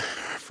sort of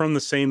from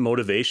the same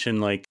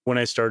motivation. Like when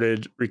I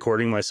started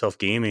recording myself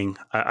gaming,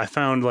 I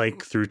found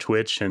like through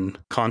Twitch and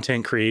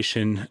content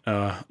creation,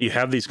 you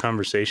have these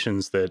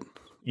conversations that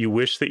you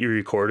wish that you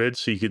recorded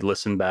so you could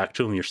listen back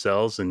to them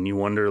yourselves, and you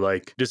wonder,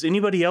 like, does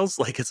anybody else,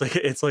 like,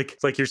 it's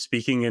like you're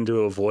speaking into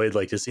a void,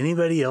 like, does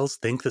anybody else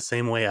think the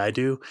same way I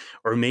do?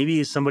 Or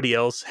maybe somebody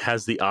else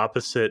has the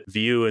opposite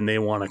view and they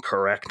want to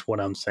correct what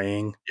I'm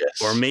saying.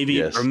 Yes. Or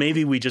yes.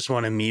 maybe we just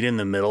want to meet in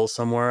the middle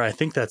somewhere. I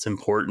think that's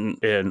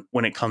important. And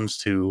when it comes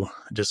to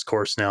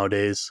discourse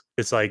nowadays,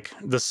 it's like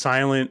the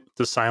silent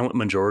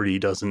majority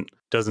doesn't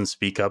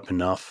speak up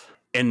enough.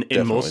 And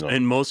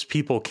most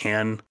people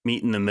can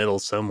meet in the middle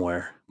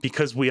somewhere,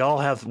 because we all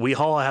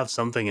have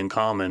something in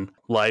common: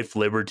 life,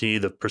 liberty,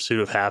 the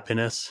pursuit of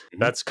happiness. Mhm.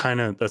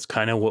 That's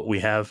kind of what we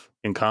have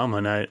in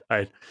common.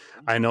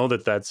 I know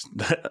that's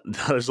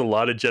there's a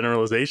lot of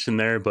generalization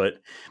there,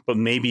 but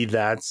maybe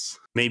that's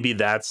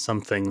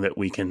something that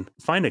we can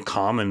find a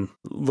common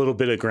little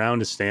bit of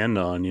ground to stand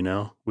on.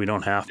 We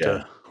don't have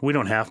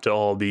to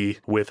all be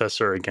with us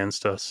or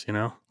against us.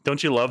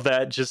 Don't you love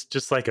that?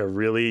 Just like a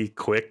really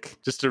quick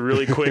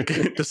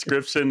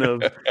description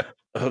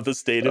of the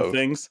state of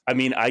things. I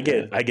mean, I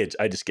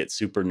just get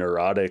super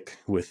neurotic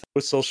with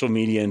social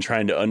media and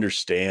trying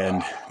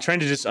to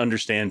just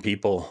understand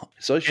people.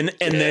 And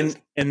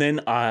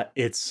then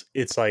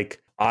it's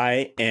like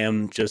I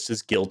am just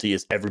as guilty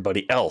as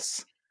everybody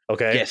else.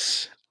 Okay.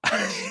 Yes.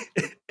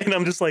 And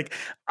I'm just like,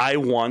 I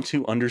want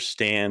to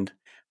understand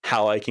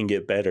how I can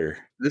get better.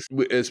 This,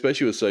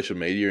 especially with social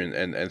media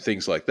and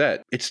things like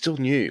that, it's still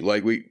new.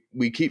 Like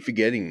we keep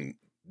forgetting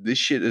this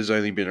shit has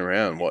only been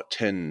around, what,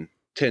 10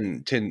 or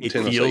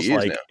so years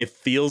now. It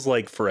feels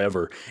like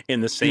forever,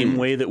 in the same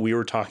way that we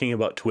were talking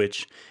about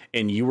Twitch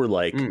and you were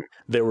like,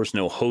 there was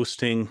no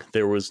hosting,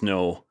 there was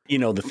no,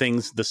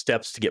 the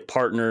steps to get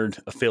partnered,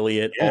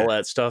 affiliate, all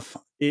that stuff.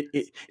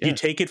 You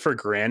take it for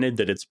granted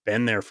that it's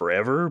been there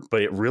forever,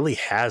 but it really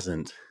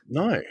hasn't.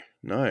 No.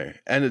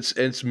 And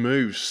it's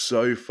moved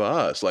so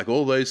fast. Like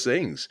all those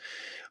things,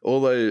 all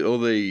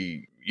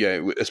the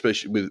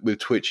especially with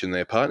Twitch and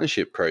their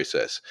partnership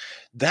process,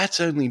 that's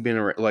only been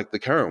around, like the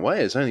current way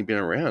has only been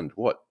around,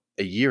 what,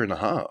 a year and a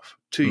half,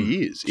 2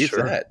 years, if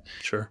that.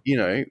 Sure.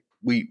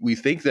 We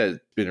think that it's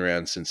been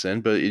around since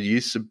then, but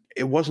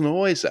it wasn't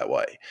always that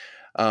way.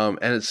 And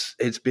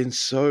it's been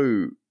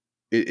so,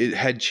 it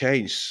had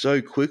changed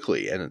so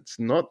quickly, and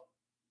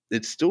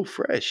it's still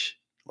fresh.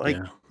 Like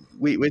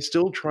we're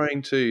still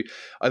trying to,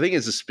 I think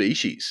as a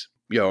species,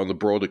 on the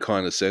broader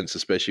kind of sense,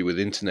 especially with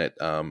internet,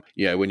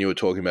 when you were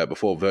talking about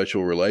before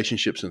virtual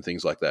relationships and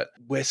things like that,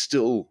 we're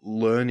still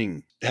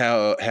learning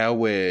how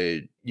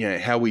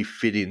we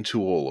fit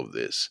into all of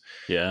this.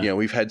 Yeah.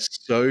 We've had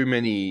so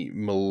many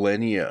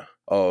millennia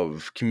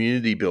of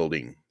community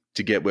building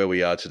to get where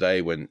we are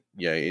today, when,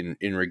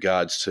 in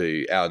regards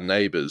to our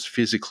neighbors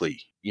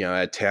physically,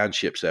 our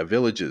townships, our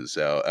villages,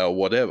 our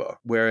whatever.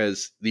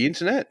 Whereas the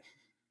internet,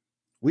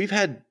 we've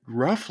had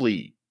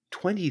roughly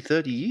 20,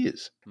 30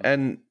 years.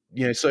 And,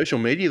 social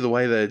media, the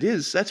way that it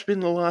is, that's been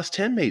the last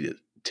 10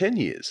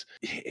 years.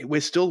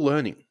 We're still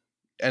learning.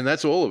 And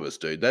that's all of us,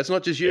 dude. That's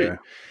not just you.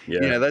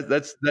 Yeah.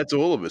 That's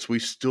all of us. We're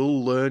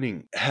still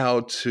learning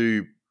how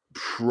to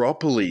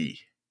properly,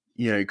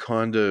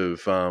 kind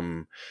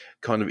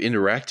of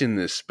interact in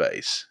this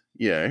space,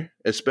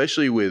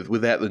 especially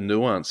without the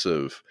nuance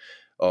of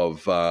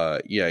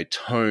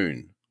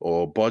tone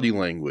or body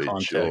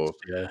language or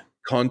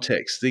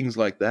context, things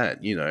like that,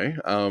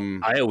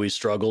 I always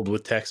struggled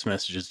with text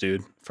messages,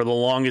 dude. For the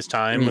longest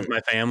time with my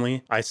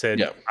family, I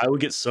said I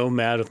would get so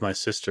mad with my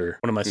sister,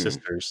 one of my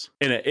sisters.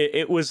 And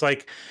it was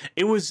like,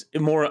 it was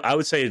more, I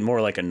would say more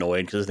like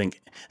annoyed, because I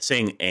think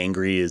saying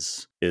angry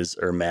is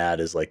or mad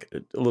is like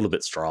a little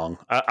bit strong.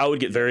 I would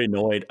get very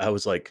annoyed. I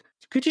was like,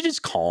 could you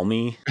just call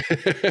me?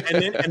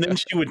 And then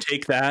she would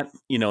take that,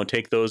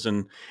 take those,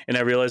 and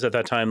I realized at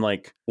that time,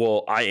 like,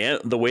 well, I am,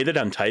 the way that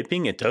I'm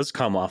typing, it does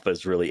come off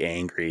as really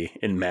angry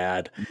and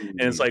mad,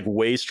 and it's like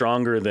way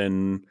stronger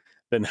than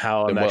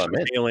how I'm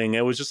actually feeling.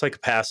 It was just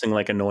like passing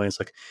like annoyance.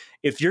 Like,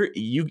 if you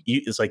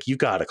it's like, you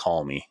got to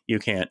call me. You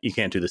can't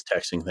do this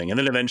texting thing. And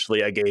then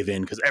eventually I gave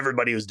in because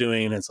everybody was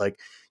doing it. And it's like,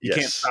 you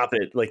can't stop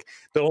it. Like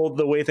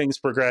the way things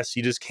progress,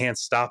 you just can't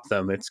stop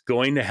them. It's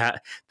going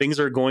to things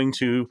are going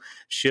to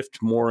shift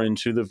more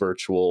into the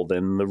virtual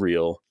than the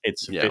real.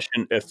 It's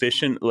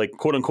efficient, like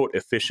quote unquote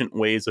efficient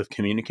ways of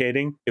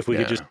communicating. If we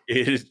could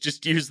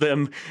just use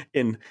them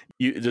in,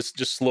 you just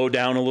slow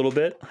down a little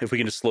bit. If we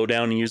can just slow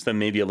down and use them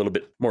maybe a little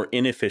bit more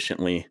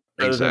inefficiently,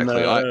 rather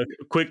than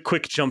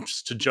quick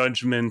jumps to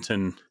judgment.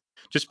 And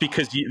just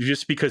because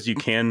you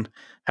can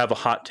have a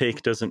hot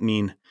take doesn't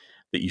mean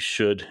that you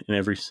should in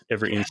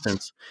every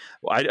instance.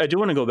 Well, I do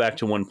want to go back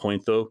to one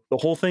point though. The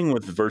whole thing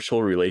with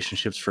virtual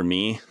relationships for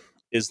me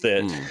is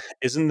that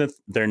isn't that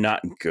they're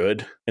not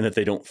good and that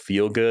they don't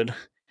feel good.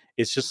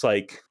 It's just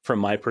like, from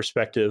my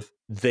perspective,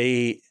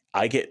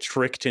 I get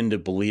tricked into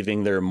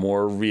believing they're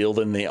more real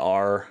than they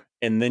are.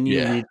 And then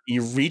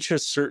you reach a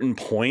certain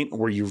point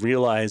where you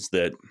realize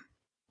that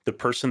the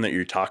person that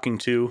you're talking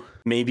to,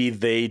 maybe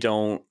you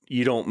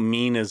don't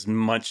mean as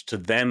much to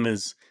them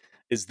as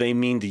they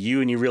mean to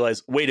you. And you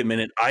realize, wait a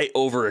minute, I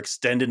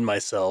overextended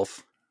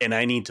myself and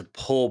I need to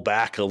pull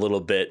back a little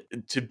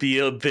bit to be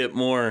a bit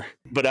more.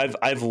 But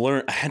I've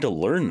learned, I had to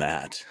learn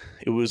that.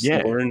 It was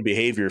learned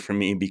behavior for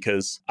me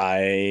because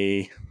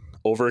I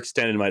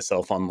overextended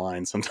myself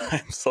online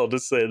sometimes. I'll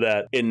just say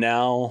that. And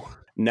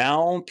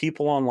now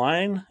people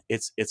online,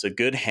 it's a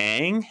good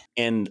hang,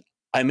 and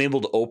I'm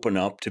able to open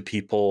up to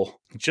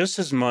people just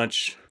as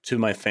much to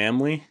my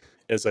family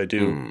as I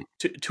do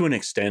to an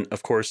extent.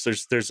 Of course,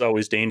 there's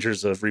always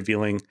dangers of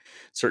revealing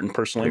certain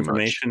personal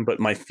information, but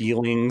my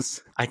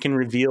feelings, I can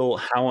reveal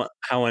how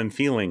I'm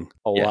feeling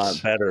a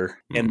lot better.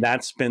 And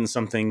that's been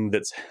something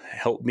that's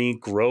helped me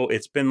grow.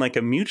 It's been like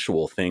a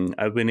mutual thing.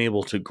 I've been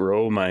able to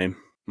grow my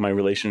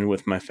relation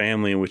with my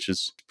family, which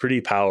is pretty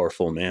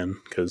powerful, man,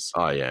 because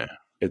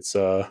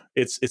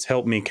it's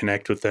helped me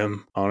connect with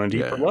them on a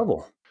deeper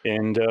level.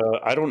 And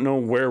I don't know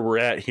where we're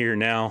at here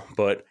now,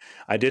 but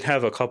I did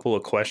have a couple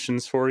of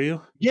questions for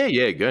you.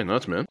 Yeah, go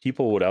nuts, man.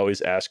 People would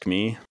always ask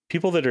me,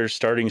 people that are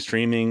starting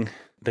streaming,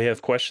 they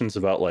have questions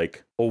about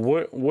like,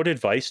 well, what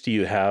advice do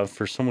you have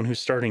for someone who's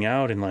starting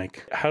out, and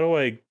like, how do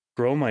I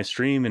grow my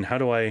stream, and how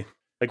do I,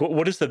 like,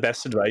 what is the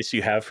best advice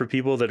you have for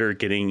people that are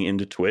getting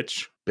into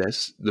Twitch?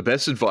 The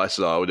best advice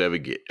that I would ever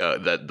get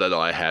that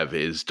I have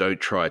is, don't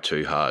try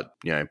too hard.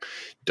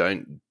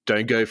 Don't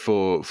go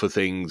for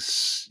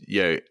things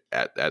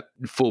at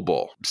full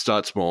ball.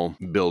 Start small,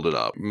 build it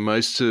up.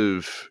 Most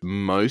of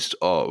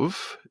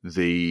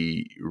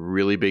the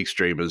really big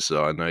streamers that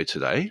I know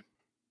today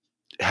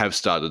have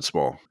started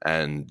small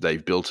and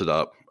they've built it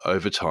up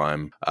over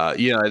time.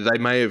 They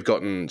may have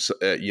gotten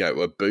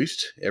a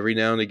boost every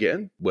now and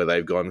again where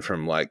they've gone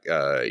from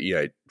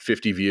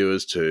 50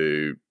 viewers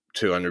to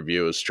 200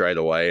 viewers straight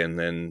away, and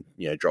then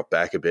drop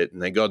back a bit,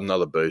 and they got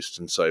another boost,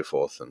 and so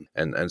forth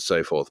and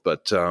so forth.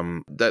 But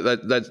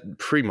that's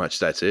pretty much,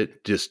 that's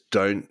it. Just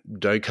don't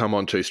come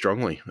on too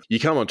strongly. You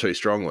come on too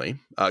strongly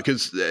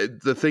because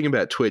the thing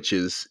about Twitch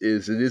is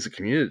it is a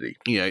community.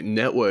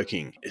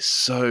 Networking is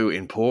so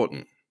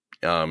important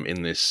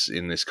in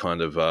this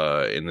kind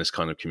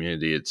of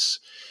community. It's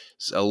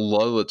a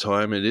lot of the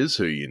time it is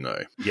who you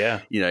know.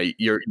 Yeah.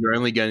 You're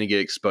only going to get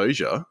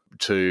exposure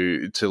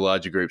to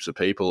larger groups of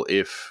people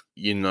if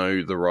you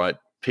know the right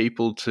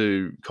people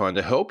to kind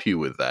of help you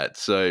with that.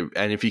 So,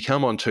 and if you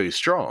come on too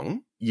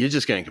strong, you're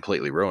just going to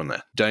completely ruin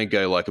that. Don't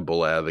go like a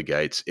bull out of the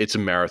gates. It's a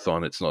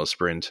marathon. It's not a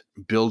sprint.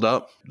 Build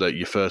up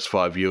your first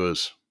 5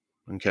 viewers.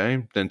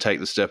 Okay. Then take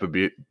the step of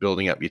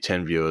building up your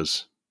 10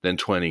 viewers, then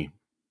 20,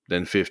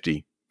 then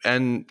 50.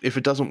 And if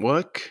it doesn't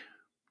work,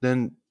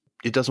 then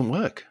it doesn't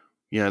work.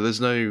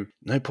 There's no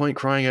point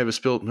crying over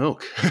spilt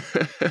milk.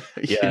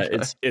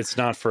 It's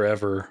not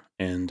forever.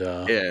 And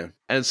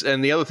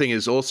and the other thing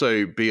is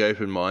also be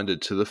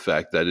open-minded to the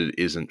fact that it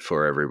isn't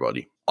for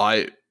everybody.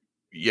 I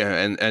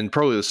Yeah, and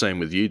probably the same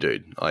with you,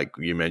 dude. Like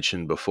you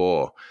mentioned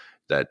before,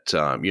 that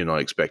you're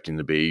not expecting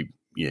to be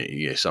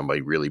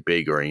somebody really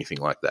big or anything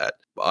like that.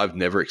 I've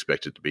never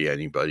expected to be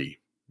anybody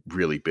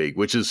really big,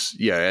 which is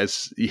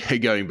as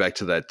going back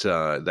to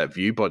that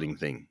view botting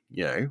thing.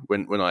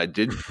 When I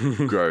did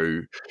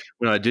grow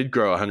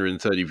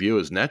 130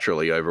 viewers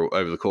naturally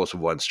over the course of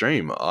one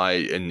stream, I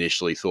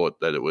initially thought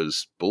that it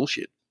was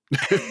bullshit.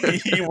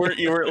 you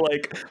weren't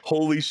like,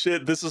 holy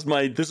shit, this is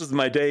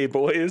my day,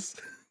 boys.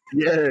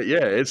 Yeah.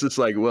 It's just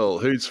like, well,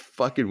 who's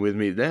fucking with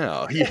me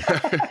now?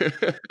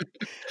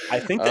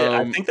 I think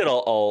that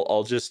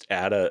I'll just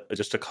add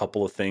just a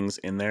couple of things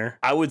in there.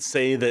 I would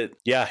say that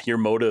your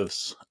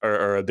motives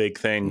are a big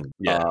thing.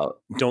 Yeah.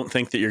 Don't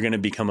think that you're going to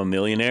become a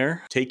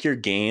millionaire. Take your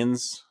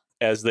gains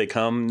as they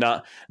come,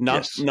 not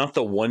Yes.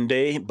 the one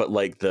day, but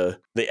like the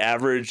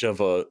average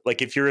of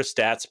like if you're a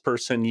stats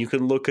person, you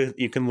can look at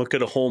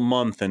a whole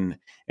month and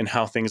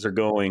how things are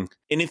going.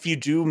 And if you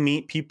do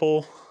meet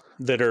people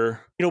that are,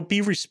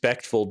 be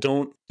respectful.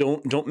 Don't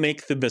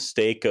make the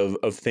mistake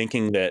of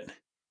thinking that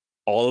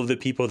all of the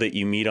people that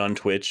you meet on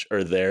Twitch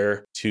are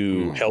there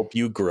to help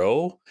you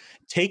grow.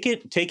 Take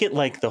it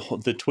like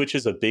the Twitch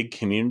is a big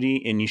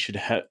community, and you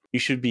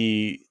should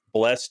be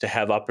blessed to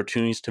have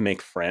opportunities to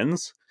make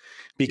friends,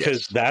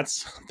 because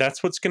that's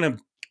what's gonna,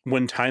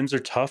 when times are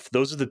tough,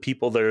 those are the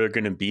people that are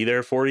gonna be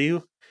there for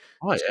you.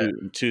 Oh yeah.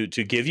 To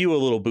give you a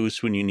little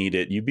boost when you need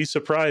it. You'd be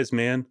surprised,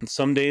 man.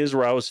 Some days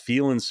where I was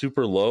feeling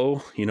super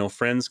low,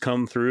 friends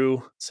come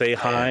through, say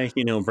hi,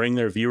 bring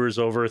their viewers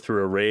over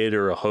through a raid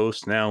or a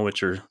host now,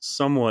 which are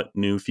somewhat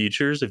new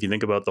features if you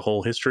think about the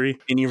whole history.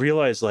 And you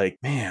realize, like,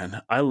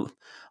 man,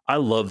 I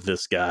love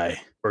this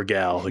guy or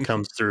gal that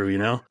comes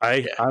through,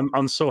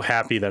 I'm so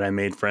happy that I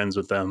made friends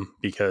with them,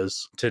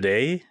 because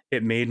today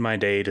it made my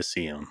day to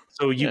see them.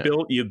 So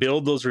you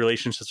build those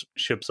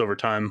relationships over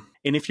time.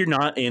 And if you're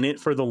not in it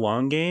for the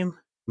long game,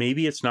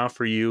 maybe it's not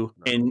for you.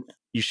 No. And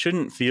you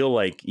shouldn't feel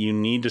like you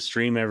need to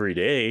stream every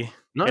day.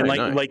 No, And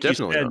no,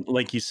 definitely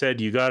not. you said,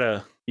 you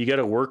gotta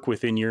work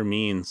within your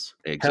means.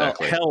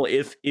 Exactly. Hell,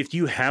 if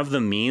you have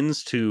the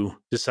means to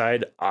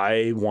decide,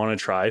 I want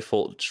to try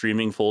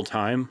streaming full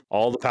time,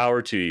 all the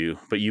power to you.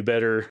 But you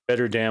better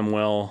damn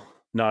well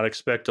not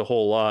expect a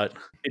whole lot.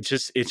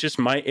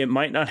 It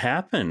might not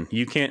happen.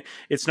 You can't.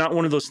 It's not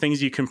one of those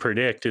things you can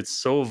predict. It's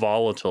so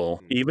volatile,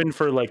 even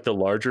for like the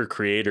larger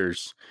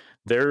creators.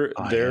 Their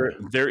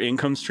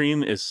income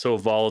stream is so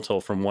volatile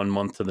from one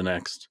month to the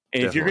next.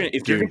 And Definitely.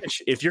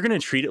 if you're gonna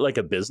treat it like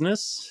a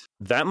business,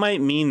 that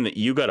might mean that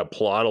you got to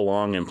plod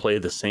along and play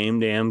the same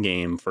damn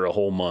game for a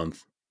whole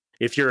month.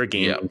 If you're a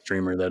gaming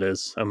streamer, that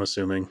is, I'm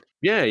assuming.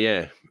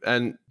 Yeah.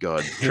 And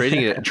God,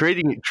 treating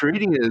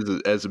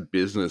it as a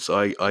business,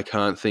 I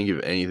can't think of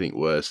anything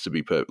worse, to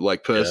be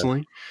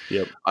personally.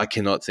 Yep. I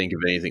cannot think of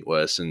anything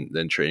worse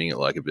than treating it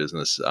like a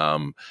business.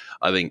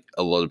 I think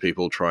a lot of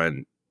people try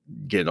and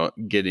get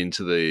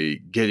into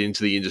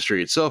the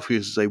industry itself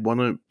because they want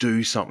to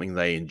do something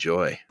they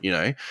enjoy.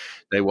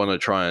 They want to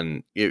try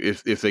and,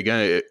 if they're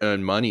going to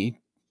earn money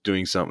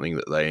doing something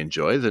that they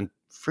enjoy, then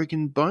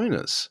freaking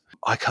bonus.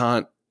 I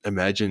can't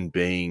imagine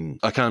being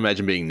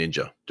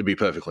Ninja, to be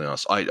perfectly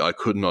honest. I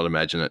could not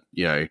imagine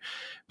it,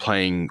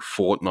 playing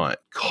Fortnite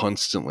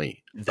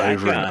constantly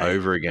and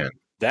over again.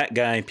 That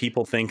guy,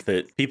 people think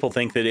that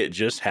it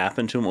just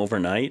happened to him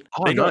overnight.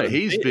 Oh, they don't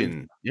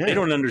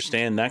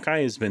understand. That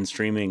guy has been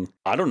streaming,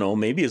 I don't know,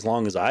 maybe as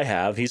long as I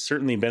have. He's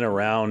certainly been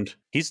around.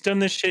 He's done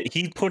this shit.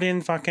 He put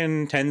in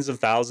fucking tens of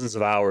thousands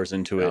of hours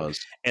into it.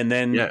 And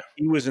then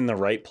he was in the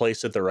right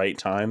place at the right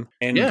time.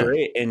 And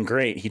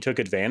great. He took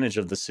advantage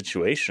of the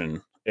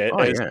situation,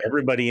 as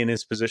everybody in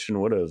his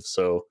position would have.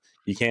 So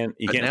you can't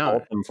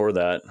fault him for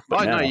that.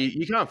 But no,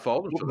 you can't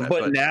fault him for that.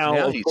 But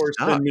now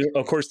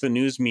of course, the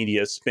news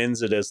media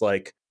spins it as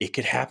like it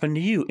could happen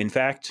to you. In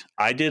fact,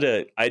 I did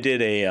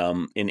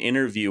an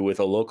interview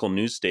with a local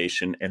news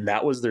station, and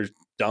that was their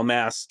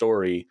dumbass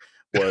story.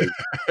 Was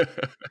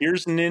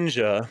here's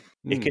Ninja.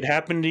 It could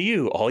happen to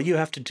you. All you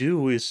have to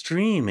do is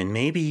stream, and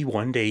maybe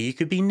one day you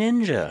could be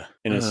Ninja.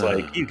 And it's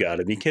like, you got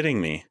to be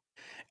kidding me.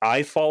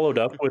 I followed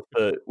up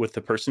with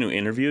the person who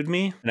interviewed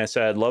me, and I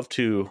said, I'd love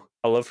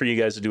for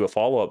you guys to do a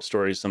follow-up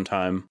story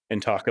sometime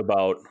and talk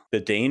about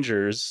the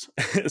dangers.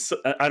 So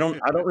I don't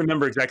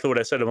remember exactly what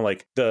I said. I'm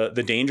like,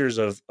 the dangers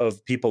of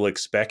people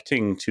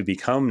expecting to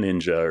become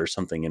Ninja or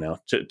something,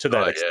 to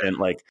that extent.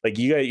 Like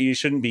you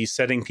shouldn't be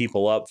setting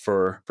people up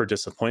for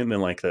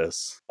disappointment like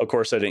this. Of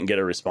course, I didn't get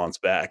a response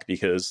back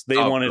because they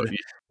wanted.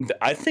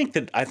 I think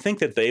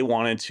that they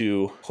wanted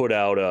to put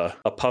out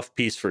a puff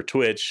piece for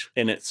Twitch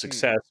and its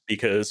success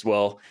because,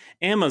 well,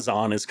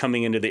 Amazon is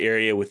coming into the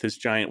area with this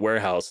giant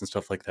warehouse and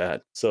stuff like that.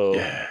 So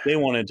they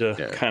wanted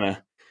to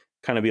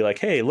kind of be like,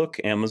 hey, look,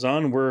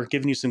 Amazon, we're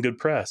giving you some good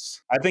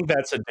press. I think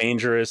that's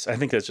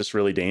just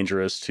really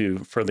dangerous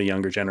for the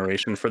younger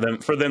generation, for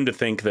them to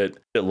think that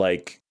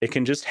like it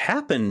can just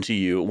happen to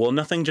you. Well,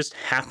 nothing just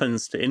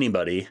happens to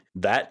anybody.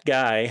 That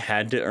guy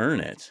had to earn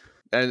it.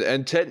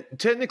 And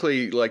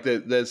technically, like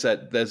there's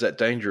that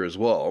danger as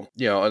well.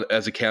 You know,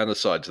 as a counter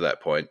side to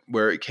that point,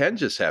 where it can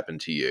just happen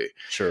to you.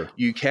 Sure.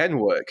 You can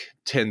work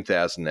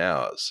 10,000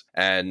 hours,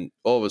 and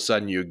all of a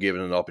sudden you're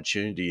given an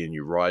opportunity and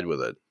you ride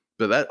with it.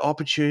 But that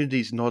opportunity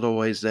is not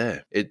always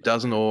there. It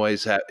doesn't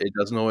always it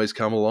doesn't always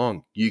come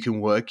along. You can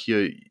work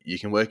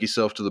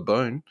yourself to the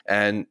bone,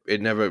 and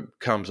it never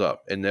comes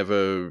up. It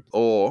never,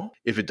 or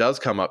if it does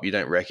come up, you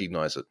don't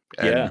recognize it,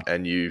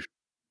 and you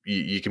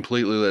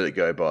completely let it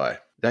go by.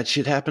 That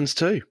shit happens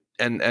too.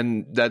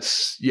 And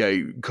that's, you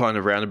know, kind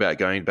of roundabout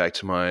going back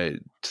to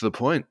the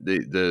point.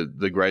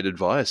 The great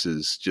advice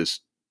is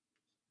just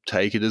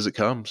take it as it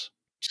comes.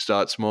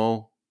 Start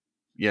small.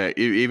 You know,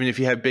 even if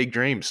you have big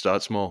dreams,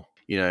 start small.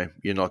 You know,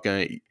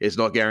 it's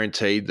not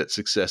guaranteed that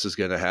success is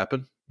going to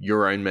happen.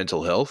 Your own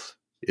mental health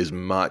is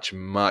much,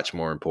 much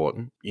more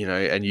important, you know,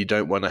 and you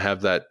don't want to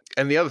have that.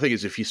 And the other thing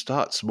is, if you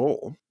start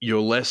small, you're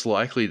less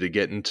likely to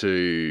get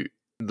into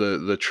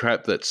the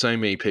trap that so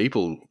many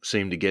people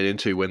seem to get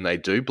into when they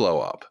do blow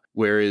up,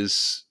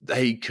 whereas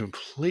they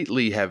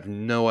completely have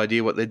no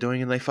idea what they're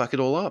doing and they fuck it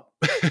all up.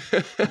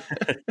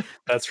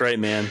 That's right,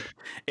 man.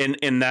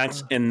 And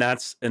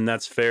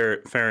that's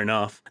fair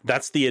enough.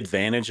 That's the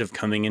advantage of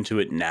coming into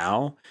it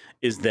now,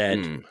 is that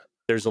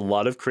there's a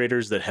lot of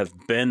creators that have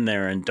been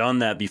there and done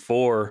that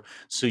before.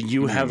 So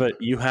you have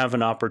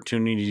an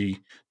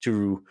opportunity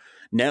to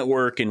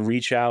network and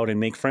reach out and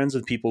make friends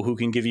with people who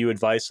can give you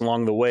advice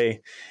along the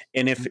way.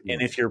 And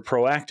if you're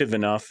proactive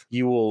enough,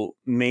 you will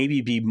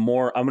maybe be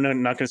more, I'm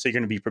not going to say you're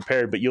going to be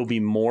prepared, but you'll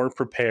be more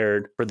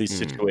prepared for these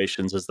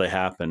situations as they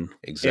happen.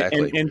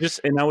 Exactly.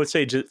 And I would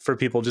say, just for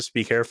people, just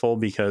be careful,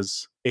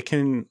 because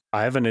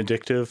I have an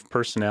addictive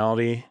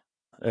personality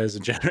as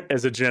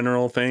a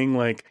general thing.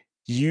 Like,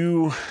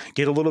 you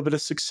get a little bit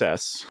of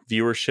success,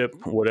 viewership,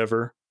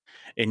 whatever,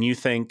 and you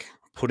think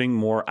putting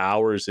more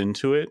hours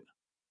into it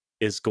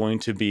is going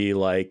to be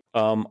like,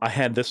 I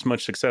had this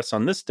much success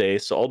on this day,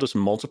 so I'll just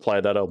multiply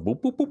that out, boop,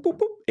 boop, boop, boop,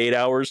 boop, 8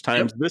 hours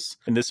times this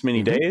in this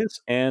many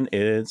days, and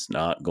it's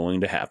not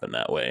going to happen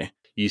that way.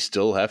 You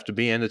still have to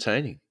be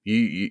entertaining.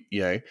 You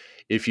know,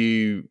 if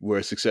you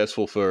were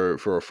successful for a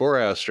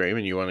 4-hour stream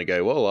and you want to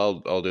go,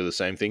 well, I'll do the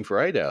same thing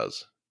for 8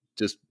 hours.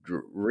 Just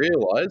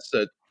realize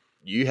that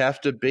you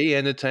have to be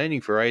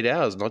entertaining for 8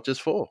 hours, not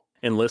just 4.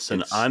 And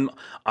listen, I'm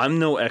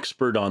no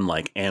expert on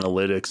like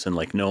analytics and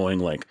like knowing,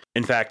 like,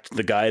 in fact,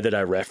 the guy that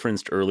I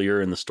referenced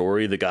earlier in the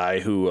story, the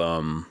guy who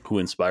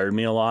inspired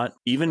me a lot,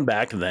 even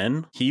back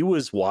then, he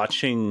was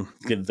watching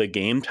the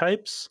game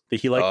types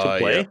that he liked to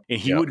play, and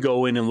he would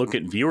go in and look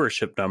at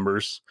viewership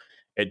numbers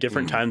at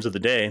different times of the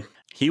day.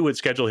 He would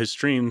schedule his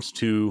streams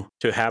to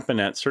happen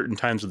at certain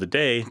times of the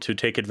day to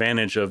take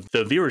advantage of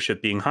the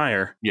viewership being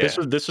higher. Yeah.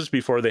 This was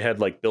before they had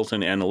like built-in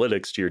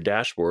analytics to your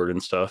dashboard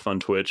and stuff on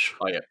Twitch.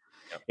 Oh yeah.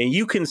 And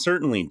you can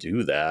certainly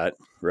do that,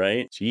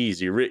 right? Jeez,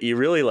 you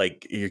really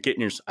like, you're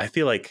getting I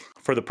feel like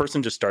for the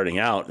person just starting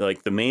out,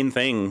 like the main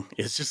thing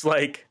is just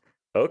like,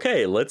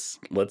 okay, let's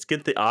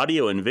get the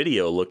audio and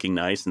video looking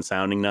nice and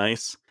sounding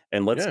nice.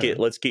 And let's get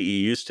you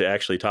used to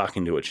actually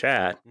talking to a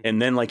chat.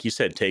 And then, like you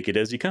said, take it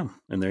as you come.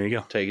 And there you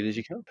go. Take it as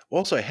you come.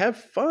 Also, have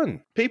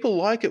fun. People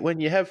like it when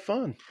you have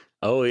fun.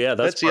 Oh yeah,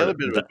 that's the other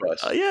bit of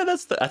advice. Yeah,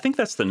 I think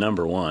that's the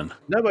number one.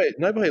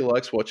 Nobody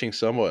likes watching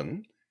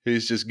someone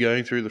who's just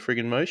going through the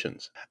friggin'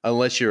 motions,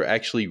 unless you're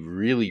actually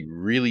really,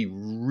 really,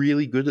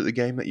 really good at the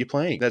game that you're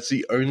playing. That's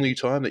the only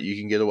time that you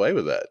can get away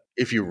with that.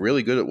 If you're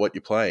really good at what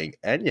you're playing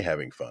and you're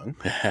having fun,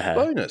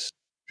 bonus.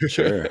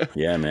 Sure.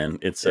 Yeah, man.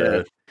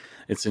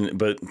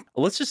 But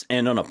let's just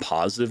end on a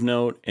positive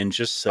note and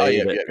just say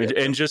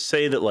and just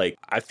say that, like,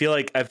 I feel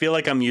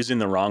like I'm using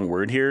the wrong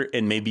word here,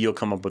 and maybe you'll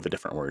come up with a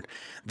different word.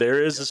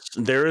 There is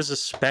a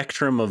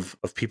spectrum of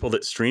people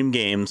that stream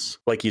games,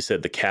 like you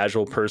said, the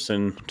casual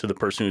person to the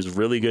person who's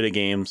really good at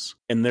games.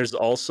 And there's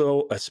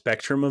also a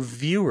spectrum of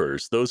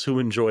viewers, those who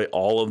enjoy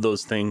all of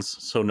those things.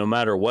 So no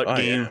matter what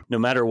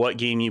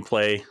game you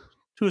play,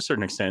 to a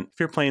certain extent, if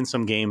you're playing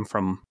some game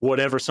from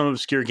whatever, some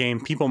obscure game,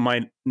 people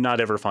might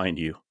not ever find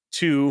you,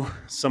 to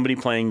somebody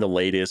playing the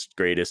latest,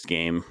 greatest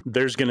game,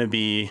 there's going to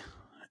be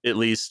at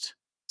least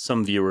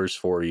some viewers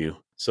for you.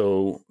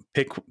 So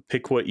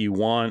pick what you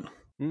want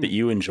that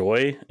you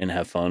enjoy and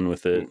have fun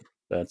with it.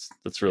 That's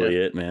really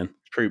it, man.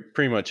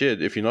 Pretty much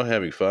it. If you're not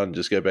having fun,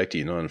 just go back to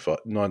your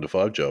 9 to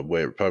 5 job,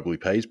 where it probably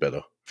pays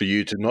better for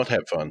you to not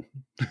have fun.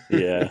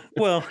 Yeah.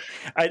 Well,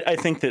 I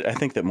think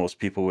that most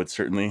people would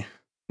certainly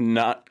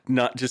not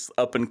just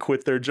up and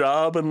quit their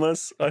job,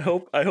 unless I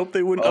hope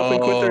they wouldn't up and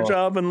quit their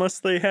job unless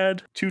they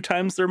had 2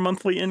 times their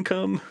monthly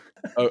income.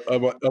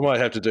 I might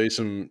have to do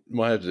some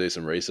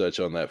research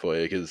on that for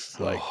you, because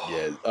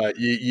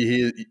you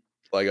hear,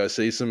 like, I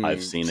see some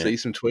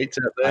some tweets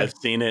out there. I've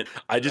seen it.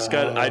 I just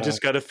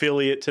got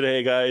affiliate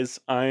today, guys.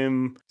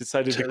 I'm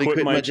decided to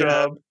quit my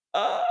job.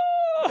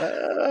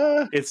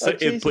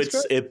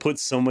 It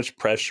puts so much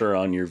pressure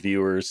on your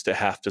viewers to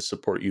have to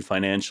support you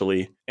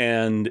financially,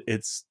 and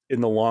it's, in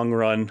the long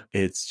run,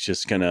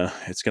 it's gonna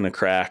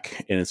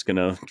crack, and it's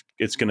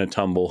gonna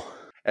tumble.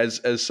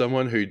 As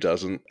someone who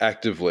doesn't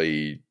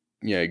actively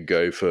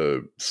go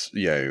for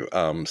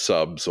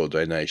subs or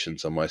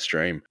donations on my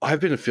stream. I've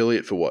been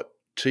affiliate for what,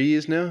 2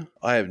 years now?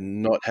 I have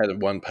not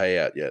had one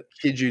payout yet.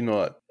 Kid you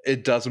not.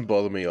 It doesn't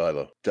bother me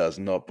either. Does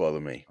not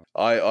bother me.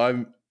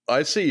 I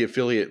see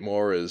affiliate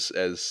more as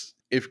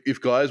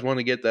if guys want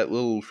to get that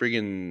little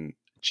friggin'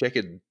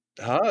 checkered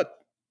heart,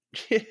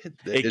 yeah,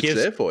 it's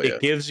there for you.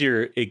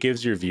 It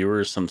gives your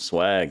viewers some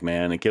swag,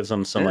 man. It gives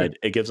them some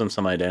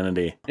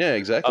identity. Yeah,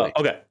 exactly.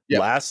 Okay.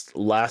 Yep.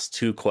 Last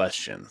two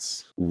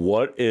questions.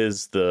 What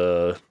is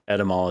the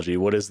etymology?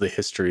 What is the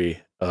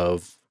history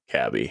of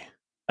kabbie?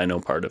 I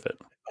know part of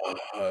it.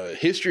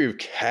 History of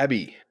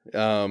kabbie.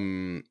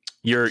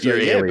 Your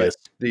alias.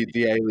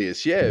 The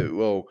alias. Yeah.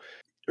 Well,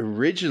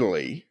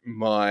 originally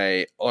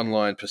my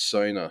online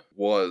persona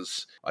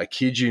was, I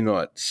kid you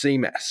not,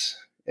 CMAS.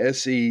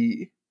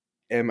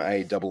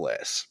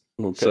 SEMASS.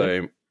 Okay.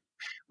 So,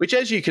 which,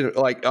 as you can,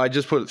 I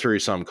just put it through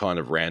some kind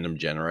of random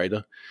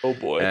generator. Oh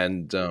boy.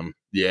 And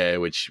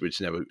which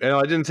never, and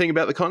I didn't think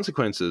about the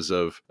consequences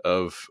of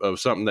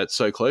something that's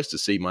so close to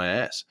see my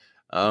ass.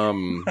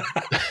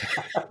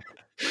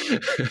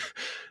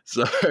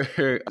 So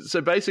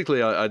basically,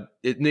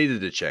 it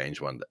needed to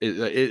change one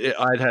day.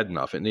 I'd had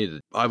enough.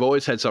 I've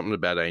always had something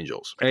about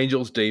angels,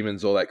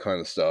 demons, all that kind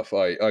of stuff.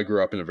 I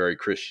grew up in a very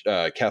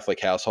Catholic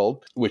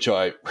household, which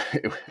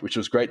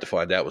was great to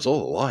find out was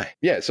all a lie.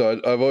 Yeah, so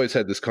I've always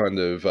had this kind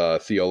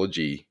of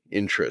theology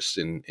interest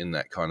in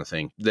that kind of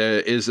thing. There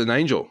is an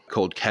angel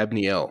called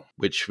Cabniel,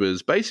 which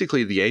was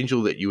basically the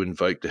angel that you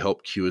invoke to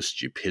help cure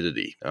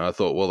stupidity. And I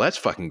thought, well, that's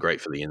fucking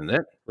great for the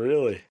internet.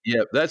 Really?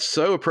 Yeah, that's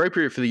so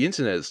appropriate for the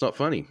internet. It's not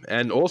funny.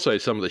 And also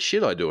some of the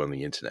shit I do on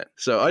the internet.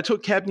 So I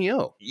took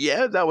Cabniel.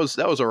 Yeah, that was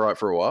all right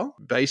for a while.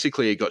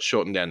 Basically, it got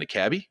shortened down to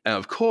Kabbie. And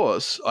of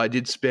course, I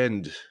did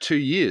spend 2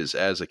 years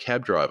as a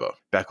cab driver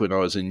back when I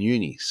was in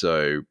uni.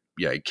 So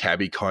yeah,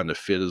 kabbie kind of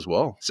fit as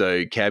well.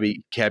 So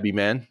kabbie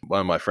man, one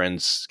of my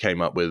friends came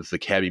up with the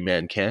kabbie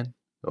man can,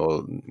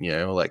 or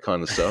all that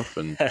kind of stuff,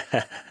 and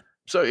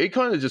so it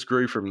kind of just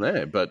grew from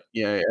there. But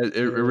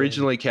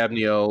originally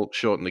Cabniel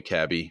shortened to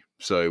kabbie,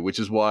 so which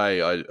is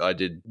why I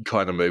did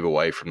kind of move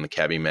away from the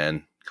kabbie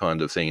man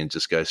kind of thing and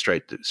just go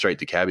straight to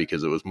kabbie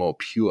because it was more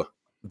pure.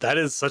 That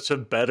is such a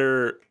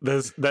better.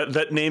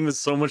 That name is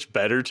so much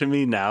better to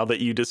me now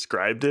that you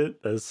described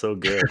it. That's so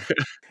good.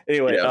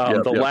 Anyway,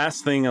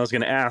 last thing I was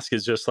going to ask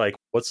is just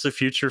what's the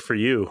future for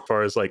you as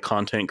far as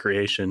content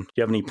creation? Do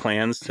you have any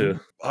plans to?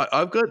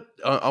 I've got.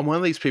 I'm one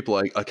of these people.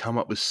 I come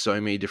up with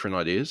so many different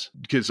ideas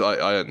because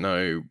I don't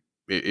know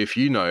if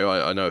you know.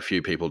 I know a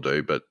few people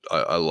do, but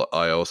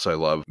I also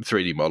love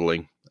 3D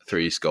modeling,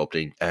 3D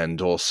sculpting,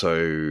 and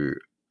also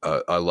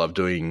I love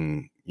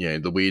doing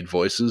the weird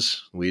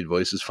voices,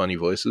 funny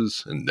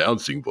voices,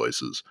 announcing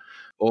voices.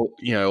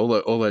 All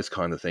those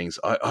kind of things.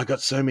 I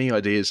got so many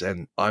ideas,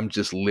 and I'm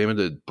just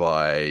limited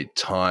by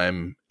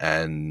time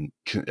and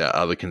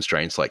other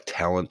constraints like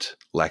talent,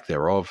 lack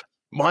thereof.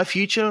 My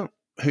future,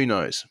 who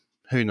knows?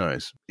 Who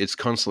knows? It's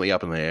constantly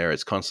up in the air.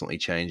 It's constantly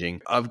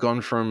changing. I've gone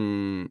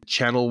from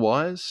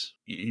channel-wise.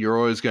 You're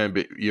always going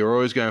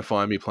to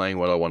find me playing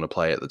what I want to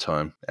play at the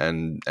time,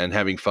 and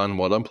having fun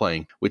what I'm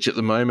playing, which at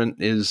the moment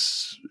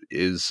is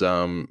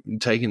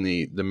taking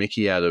the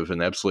Mickey out of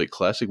an absolute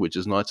classic, which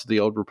is Knights of the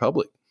Old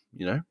Republic.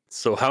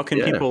 So how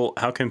can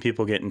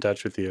people get in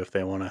touch with you if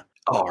they want to?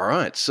 All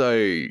right.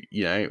 So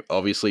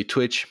obviously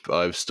Twitch.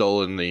 I've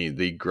stolen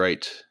the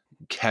great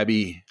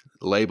kabbie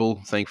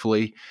label,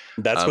 thankfully.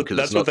 That's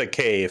with a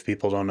K. If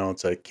people don't know,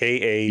 it's a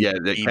K-A. Yeah,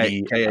 the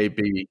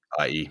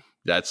Kabbie.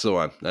 That's the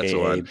one. That's the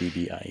one.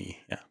 Kabbie.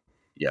 Yeah.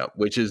 Yeah,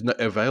 which is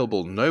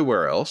available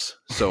nowhere else.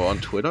 So on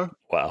Twitter,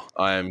 wow,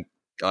 I am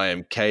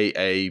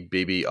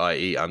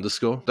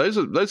KABBIE_. Those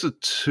are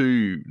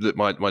two that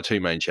my two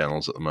main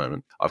channels at the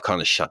moment. I've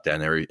kind of shut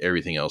down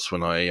everything else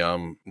when I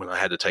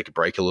had to take a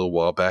break a little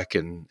while back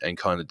and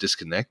kind of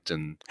disconnect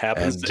and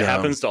happens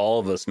to all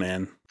of us,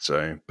 man.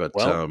 So, but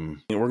we're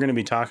going to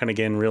be talking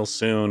again real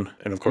soon,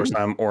 and of course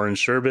I'm Orange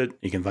Sherbet.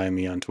 You can find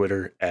me on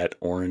Twitter at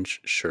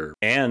Orange Sherb,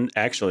 and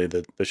actually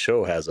the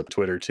show has a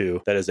Twitter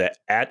too. That is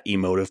at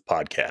Emotive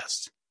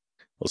Podcast.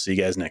 We'll see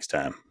you guys next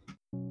time.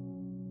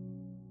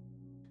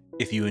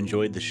 If you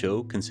enjoyed the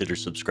show, consider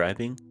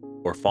subscribing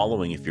or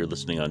following if you're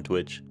listening on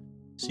Twitch,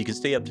 so you can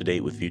stay up to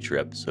date with future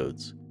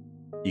episodes.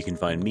 You can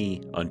find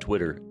me on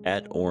Twitter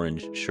at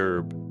Orange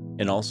Sherb,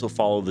 and also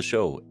follow the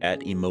show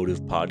at Emotive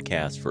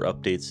Podcast for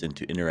updates and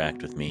to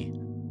interact with me.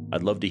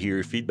 I'd love to hear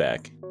your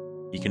feedback.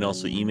 You can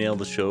also email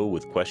the show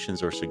with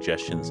questions or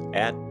suggestions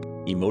at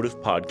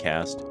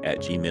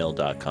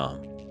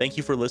emotivepodcast@gmail.com. Thank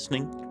you for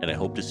listening, and I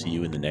hope to see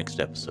you in the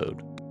next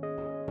episode.